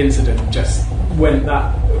incident just went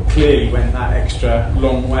that extra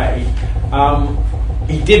long way.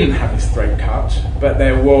 He didn't have his throat cut, but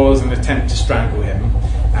there was an attempt to strangle him,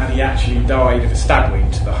 and he actually died of a stab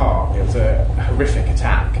wound to the heart. It was a horrific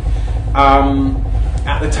attack.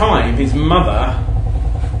 At the time, his mother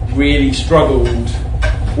really struggled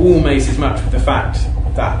almost as much with the fact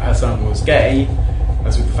that her son was gay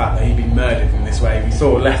as with the fact that he'd been murdered in this way. We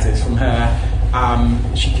saw letters from her.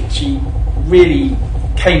 She really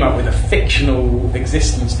came up with a fictional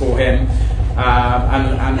existence for him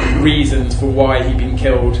and reasons for why he'd been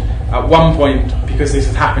killed. At one point, because this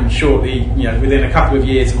had happened shortly, within a couple of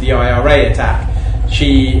years of the IRA attack,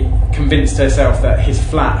 she convinced herself that his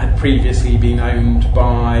flat had previously been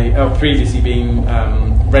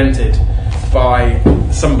rented by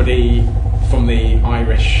somebody from the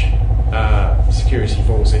Irish security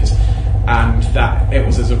forces, and that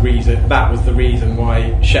was the reason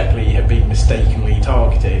why Shepley had been mistakenly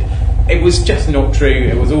targeted. It was just not true.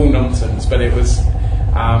 It was all nonsense. But it was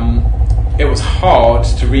hard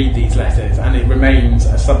to read these letters, and it remains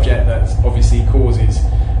a subject that obviously causes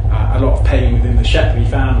a lot of pain within the Shepley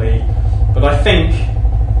family. But I think,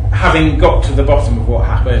 having got to the bottom of what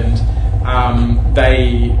happened,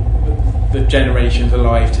 the generations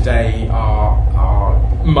alive today are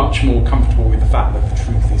much more comfortable with the fact that the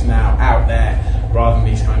truth is now out there, rather than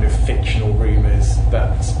these kind of fictional rumours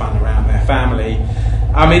that spun around their family.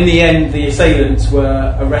 In the end, the assailants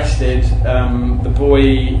were arrested. The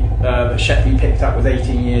boy that Shepley picked up was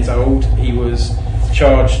 18 years old. He was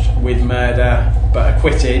charged with murder but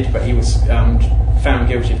acquitted, but he was found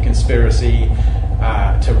guilty of conspiracy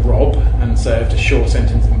to rob and served a short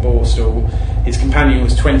sentence in Borstal. His companion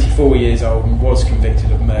was 24 years old and was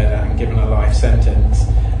convicted of murder and given a life sentence.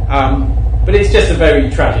 But it's just a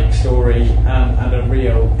very tragic story and a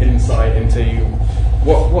real insight into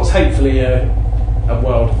what's hopefully a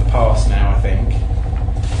world of the past now, I think.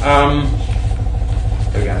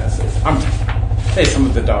 There we go, there's some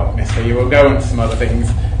of the darkness for you. We'll go on to some other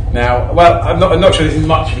things now. Well, I'm not sure this is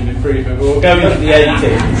much of an improvement, but we'll go into the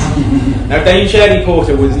 80s. Now, Dame Shirley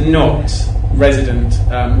Porter was not resident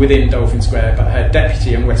within Dolphin Square, but her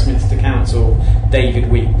deputy in Westminster Council, David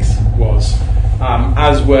Weeks, was.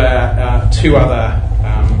 as were two other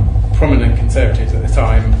prominent Conservatives at the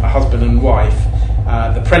time, a husband and wife,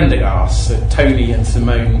 the Prendergasts, Tony and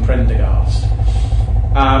Simone Prendergast.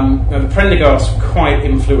 Now the Prendergasts were quite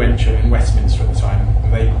influential in Westminster at the time.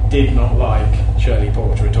 They did not like Shirley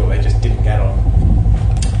Porter at all, they just didn't get on.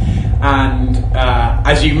 And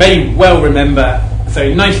as you may well remember, so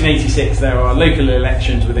in 1986 there are local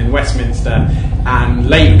elections within Westminster, and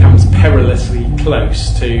Labour comes perilously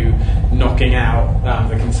close to knocking out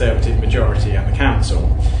the Conservative majority in the council.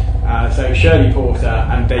 So Shirley Porter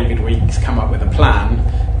and David Weeks come up with a plan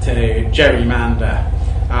to gerrymander,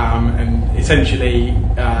 and essentially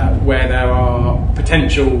where there are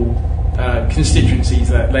potential constituencies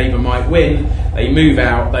that Labour might win, they move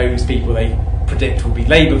out those people they predict will be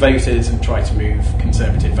Labour voters and try to move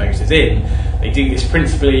Conservative voters in. They do this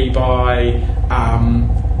principally by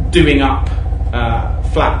doing up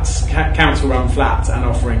flats, council-run flats, and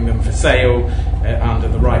offering them for sale under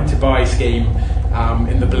the right to buy scheme,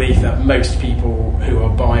 in the belief that most people who are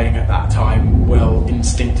buying at that time will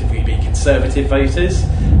instinctively be Conservative voters.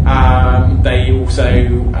 They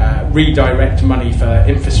also redirect money for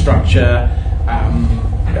infrastructure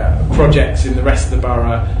projects in the rest of the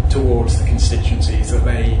borough towards the constituencies that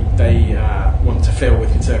they want to fill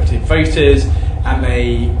with Conservative voters, and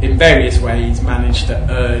they in various ways manage to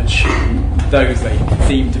urge those they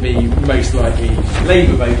seem to be most likely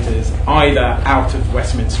Labour voters either out of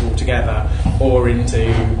Westminster altogether or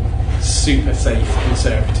into super safe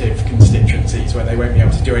Conservative constituencies where they won't be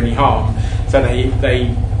able to do any harm. So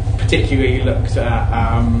they particularly looked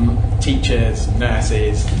at teachers,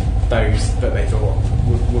 nurses, those that they thought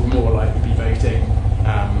would more likely be voting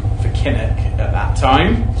for Kinnock at that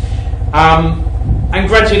time. And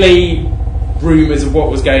gradually rumours of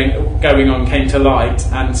what was going on came to light,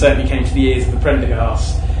 and certainly came to the ears of the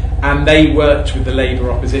Prendergasts, and they worked with the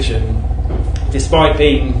Labour opposition, despite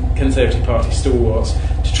being Conservative Party stalwarts,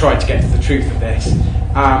 to try to get to the truth of this.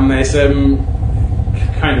 There's some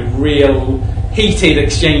kind of real heated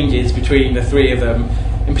exchanges between the three of them.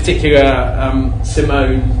 In particular,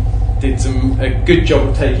 Simone did a good job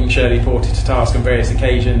of taking Shirley Porter to task on various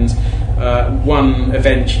occasions. One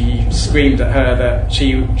event she screamed at her that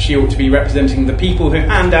she ought to be representing the people who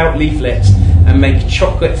hand out leaflets and make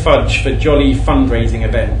chocolate fudge for jolly fundraising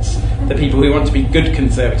events, the people who want to be good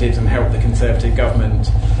Conservatives and help the Conservative government.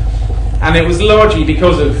 And it was largely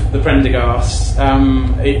because of the Prendergasts,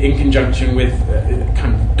 in conjunction with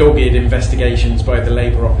kind of dogged investigations by the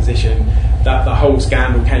Labour opposition, that the whole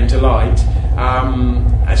scandal came to light.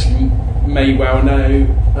 As you may well know,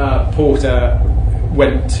 Porter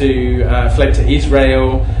fled to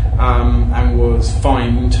Israel and was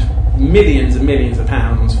fined millions and millions of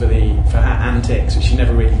pounds for her antics, which she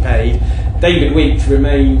never really paid. David Weeks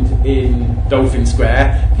remained in Dolphin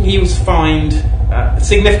Square. He was fined a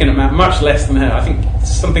significant amount, much less than her. I think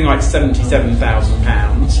something like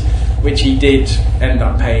 £77,000, which he did end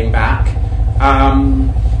up paying back.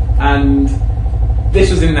 And this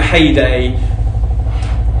was in the heyday.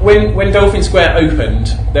 When Dolphin Square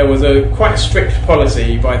opened, there was quite a strict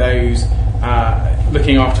policy by those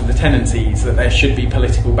looking after the tenancies that there should be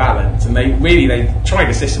political balance, and they tried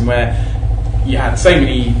a system where you had so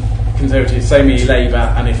many Conservatives, so many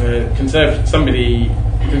Labour, and if a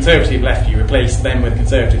Conservative left, you replaced them with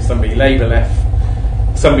Conservatives. Somebody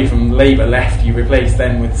from Labour left, you replaced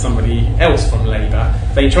them with somebody else from Labour.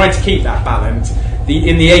 They tried to keep that balance.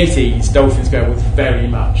 In the 80s, Dolphin Square was very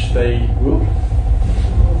much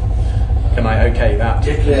can I okay that?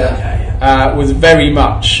 Yeah. Was very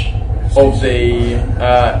much of the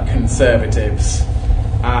Conservatives.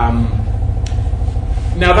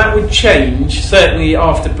 Now that would change, certainly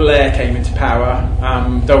after Blair came into power.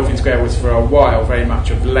 Dolphin Square was for a while very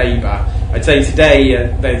much of Labour. I'd say today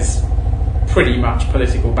there's pretty much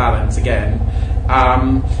political balance again.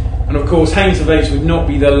 And of course Hainsford Oaks would not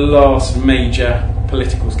be the last major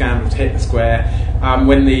political scandal to hit the square.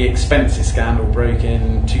 When the expenses scandal broke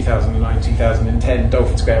in 2009-2010,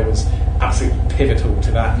 Dolphin Square was absolutely pivotal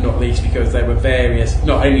to that, not least because there were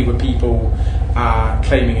not only were people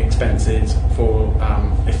claiming expenses for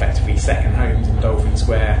effectively second homes in Dolphin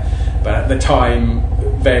Square, but at the time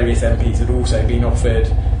various MPs had also been offered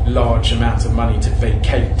large amounts of money to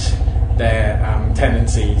vacate their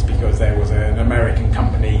tenancies because there was an American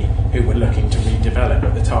company who were looking to redevelop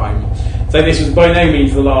at the time. So this was by no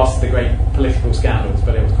means the last of the great political scandals,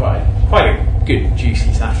 but it was quite a good,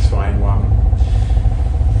 juicy, satisfying one.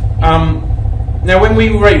 Now, when we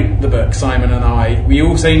wrote the book, Simon and I, we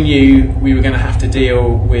also knew we were going to have to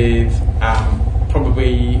deal with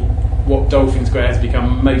probably what Dolphin Square has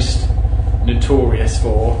become most notorious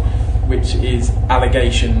for, which is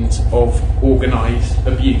allegations of organised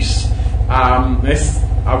abuse.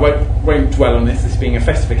 I won't dwell on this being a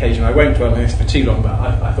festive occasion. I won't dwell on this for too long, but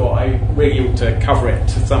I thought I really ought to cover it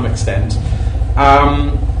to some extent.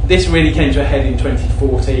 This really came to a head in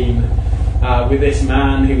 2014 with this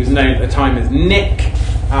man who was known at the time as Nick,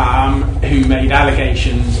 who made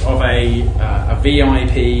allegations of a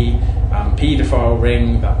VIP paedophile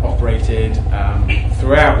ring that operated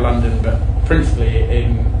throughout London, but principally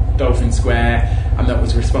in Dolphin Square, and that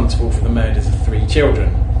was responsible for the murders of 3 children.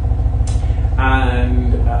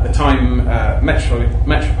 And at the time,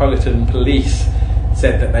 Metropolitan Police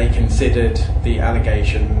said that they considered the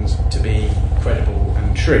allegations to be credible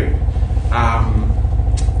and true.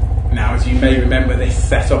 Now, as you may remember, this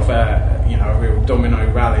set off a real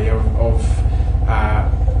domino rally of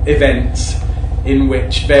events in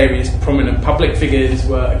which various prominent public figures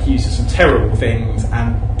were accused of some terrible things,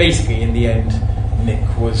 and basically, in the end, Nick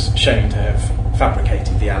was shown to have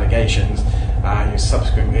fabricated the allegations. He was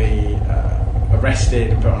subsequently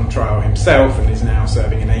arrested and put on trial himself, and is now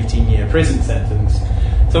serving an 18-year prison sentence.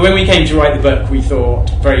 So when we came to write the book, we thought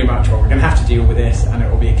very much, well, we're going to have to deal with this, and it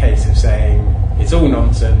will be a case of saying it's all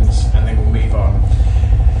nonsense, and then we'll move on.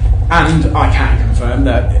 And I can confirm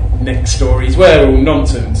that Nick's stories were all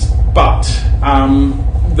nonsense, but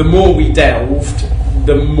the more we delved,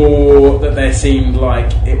 the more that there seemed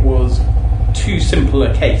like it was too simple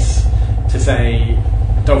a case to say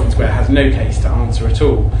Dolphin Square has no case to answer at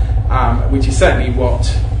all, which is certainly what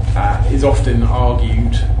is often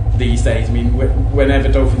argued these days. I mean, whenever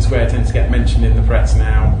Dolphin Square tends to get mentioned in the press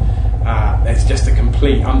now, there's just a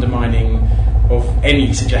complete undermining of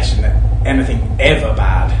any suggestion that anything ever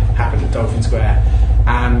bad happened at Dolphin Square,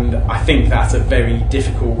 and I think that's a very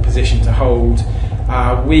difficult position to hold.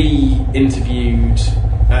 We interviewed,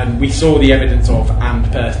 and we saw the evidence of, and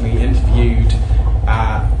personally interviewed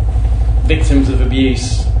victims of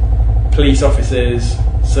abuse, police officers,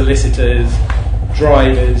 solicitors,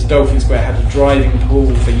 drivers. Dolphin Square had a driving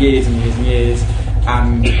pool for years and years and years,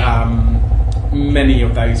 and many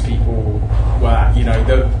of those people were,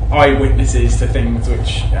 the eyewitnesses to things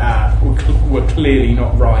which were clearly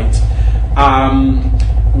not right.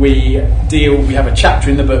 We have a chapter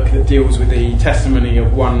in the book that deals with the testimony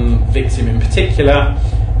of one victim in particular,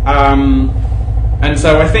 and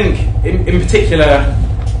so I think in particular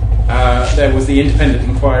there was the independent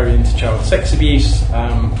inquiry into child sex abuse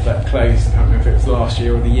that closed. I can't remember if it was last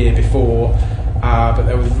year or the year before, but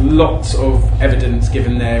there was lots of evidence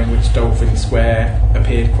given there in which Dolphin Square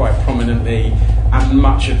appeared quite prominently, and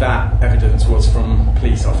much of that evidence was from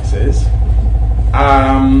police officers.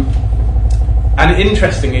 And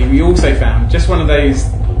interestingly, we also found just one of those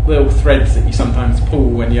little threads that you sometimes pull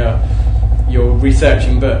when you're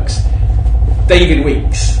researching books. David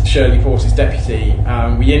Weeks, Shirley Porter's deputy,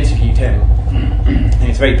 we interviewed him, and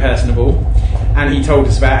he's very personable, and he told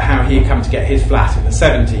us about how he had come to get his flat in the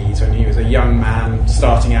 70s when he was a young man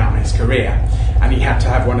starting out in his career, and he had to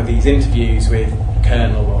have one of these interviews with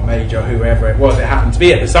Colonel or Major, whoever it was it happened to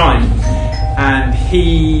be at the time, and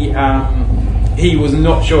he was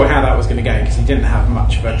not sure how that was going to go because he didn't have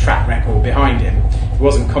much of a track record behind him. He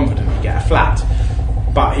wasn't confident he'd get a flat.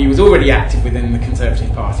 But he was already active within the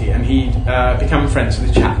Conservative Party, and he'd become friends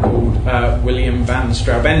with a chap called William Van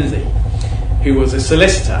Straubenzie, who was a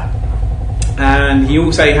solicitor. And he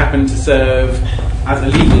also happened to serve as a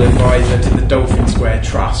legal advisor to the Dolphin Square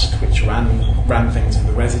Trust, which ran things for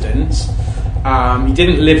the residents. He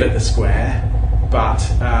didn't live at the square, but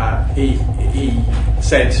he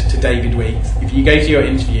said to David Weeks, if you go to your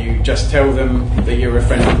interview, just tell them that you're a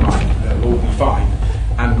friend of mine, they'll all be fine.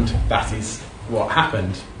 And that is what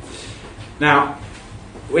happened. Now,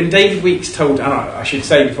 when David Weeks told, and I should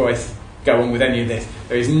say before I go on with any of this,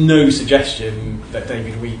 there is no suggestion that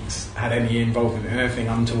David Weeks had any involvement in anything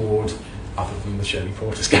untoward other than the Shirley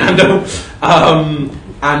Porter scandal.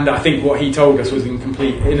 And I think what he told us was in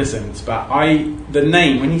complete innocence. But the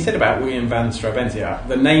name, when he said about William Van Straubenzie,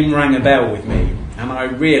 the name rang a bell with me, and I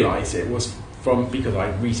realised it was because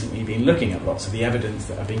I'd recently been looking at lots of the evidence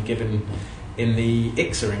that had been given in the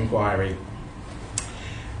ICSA inquiry.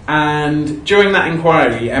 And during that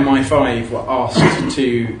inquiry, MI5 were asked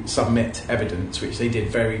to submit evidence, which they did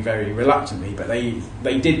very, very reluctantly, but they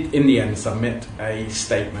did in the end submit a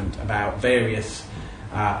statement about various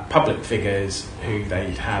public figures who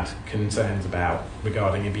they'd had concerns about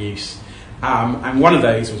regarding abuse. And one of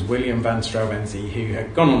those was William Van Straubenzie, who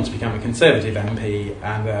had gone on to become a Conservative MP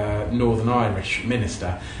and a Northern Irish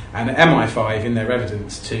minister. And MI5, in their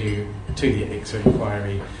evidence to the ICSA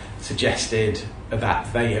inquiry, suggested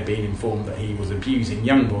that they had been informed that he was abusing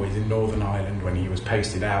young boys in Northern Ireland when he was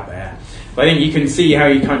posted out there. But I think you can see how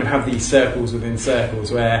you kind of have these circles within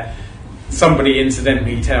circles where somebody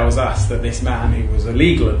incidentally tells us that this man, who was a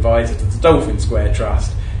legal advisor to the Dolphin Square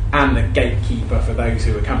Trust and the gatekeeper for those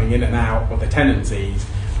who are coming in and out of the tenancies,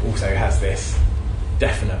 also has this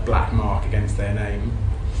definite black mark against their name.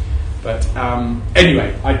 But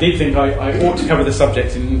anyway, I did think I ought to cover the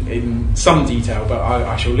subject in some detail, but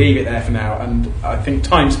I shall leave it there for now. And I think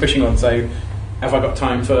time's pushing on, so have I got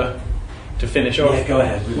time to finish off? Yeah, go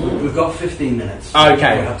ahead. We've got 15 minutes.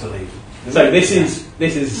 Okay. We have to leave. So this is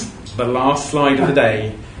the last slide of the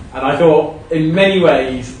day, and I thought in many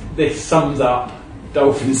ways this sums up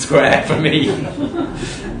Dolphin Square for me.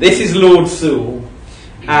 This is Lord Sewell,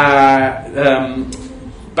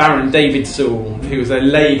 Baron David Sewell, who was a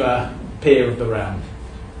Labour peer of the realm,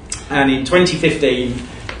 and in 2015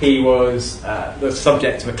 he was the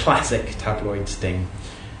subject of a classic tabloid sting.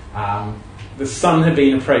 The Sun had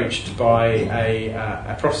been approached by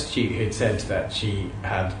a prostitute who had said that she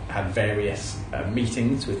had various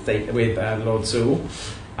meetings with Lord Sewell.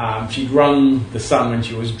 She'd rung the Sun when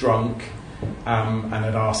she was drunk and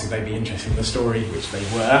had asked if they'd be interested in the story, which they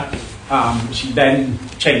were. She then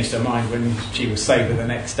changed her mind when she was sober the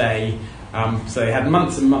next day. So they had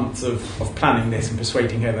months and months of planning this and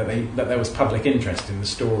persuading her that there was public interest in the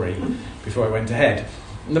story before it went ahead.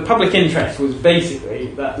 And the public interest was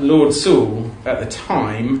basically that Lord Sewell, at the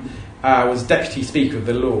time, was Deputy Speaker of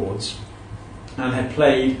the Lords and had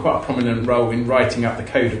played quite a prominent role in writing up the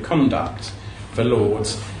Code of Conduct for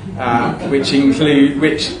Lords, which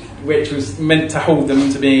was meant to hold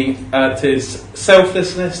them to being to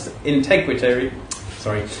selflessness, integrity,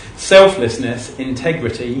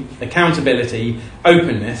 accountability,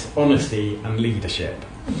 openness, honesty, and leadership.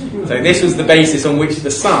 So this was the basis on which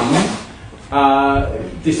the Sun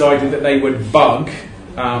decided that they would bug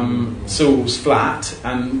Sewell's flat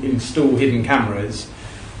and install hidden cameras,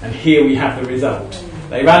 and here we have the result.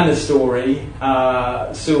 They ran the story.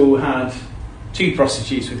 Sewell had 2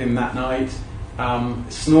 prostitutes with him that night,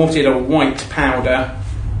 snorted a white powder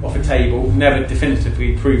off a table, never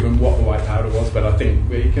definitively proven what the white powder was, but I think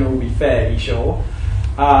we can all be fairly sure.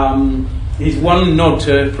 His one nod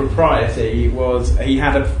to propriety was he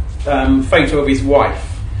had a photo of his wife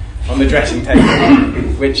on the dressing table,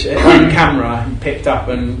 which on camera he picked up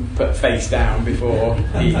and put face down before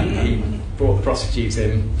he brought the prostitutes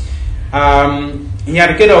in. He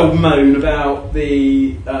had a good old moan about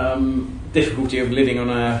the difficulty of living on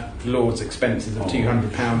a lord's expenses of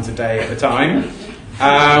 £200 a day at the time,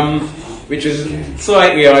 which was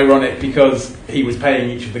slightly ironic because he was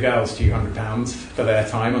paying each of the girls £200 for their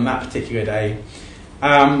time on that particular day.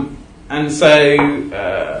 And so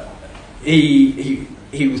he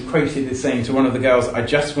was quoted as saying to one of the girls, "I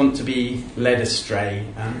just want to be led astray,"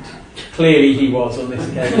 and clearly he was on this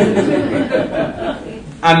occasion.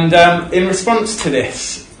 And in response to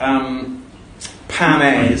this, Pam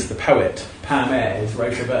Ayres, the poet, Pam Ayres,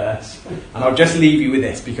 wrote a verse, and I'll just leave you with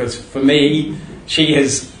this because for me, she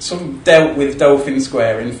has sort of dealt with Dolphin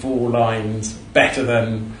Square in 4 lines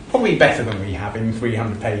probably better than we have in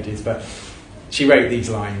 300 pages, but she wrote these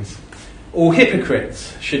lines. "All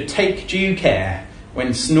hypocrites should take due care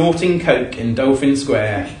when snorting coke in Dolphin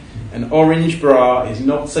Square. An orange bra is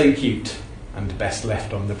not so cute and best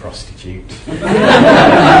left on the prostitute."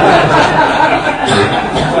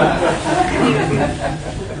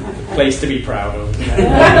 Place to be proud of.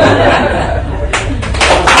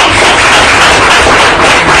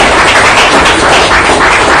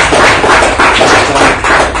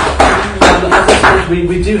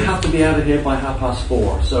 We do have to be out of here by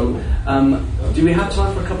 4:30. So, do we have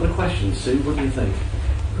time for a couple of questions, Sue? What do you think?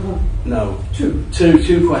 No, two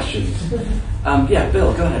questions. Yeah,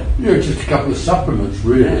 Bill, go ahead. Yeah, just a couple of supplements,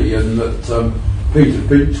 really, and that Peter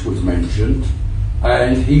Finch was mentioned,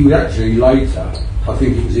 and he would actually later, I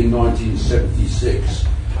think it was in 1976,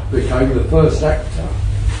 became the first actor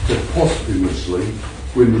to posthumously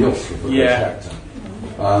win the Oscar for Best Actor.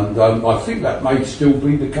 And I think that may still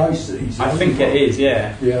be the case. That he's I think it is,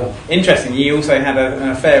 yeah. Yeah. Interesting, he also had an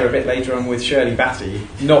affair a bit later on with Shirley Bassey,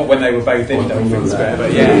 not when they were both in Dolphin Square,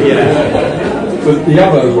 but yeah. But the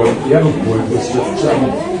other point was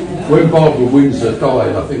that when Barbara Windsor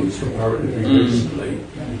died, I think it was comparatively recently,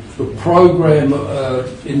 the programme,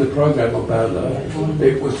 in the programme about her,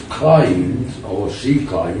 it was claimed, or she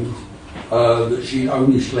claimed, that she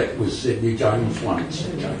only slept with Sidney James once.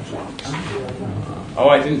 Oh,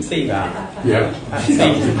 I didn't see that. Yeah. That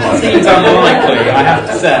seems unlikely, I have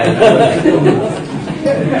to say.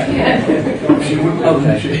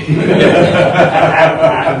 Okay.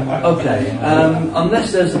 Okay.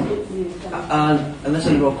 Unless there's unless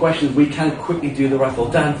there are more questions, we can quickly do the raffle.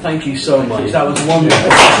 Dan, thank you so much. That was wonderful.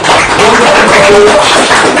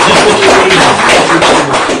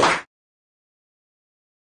 Wonderful.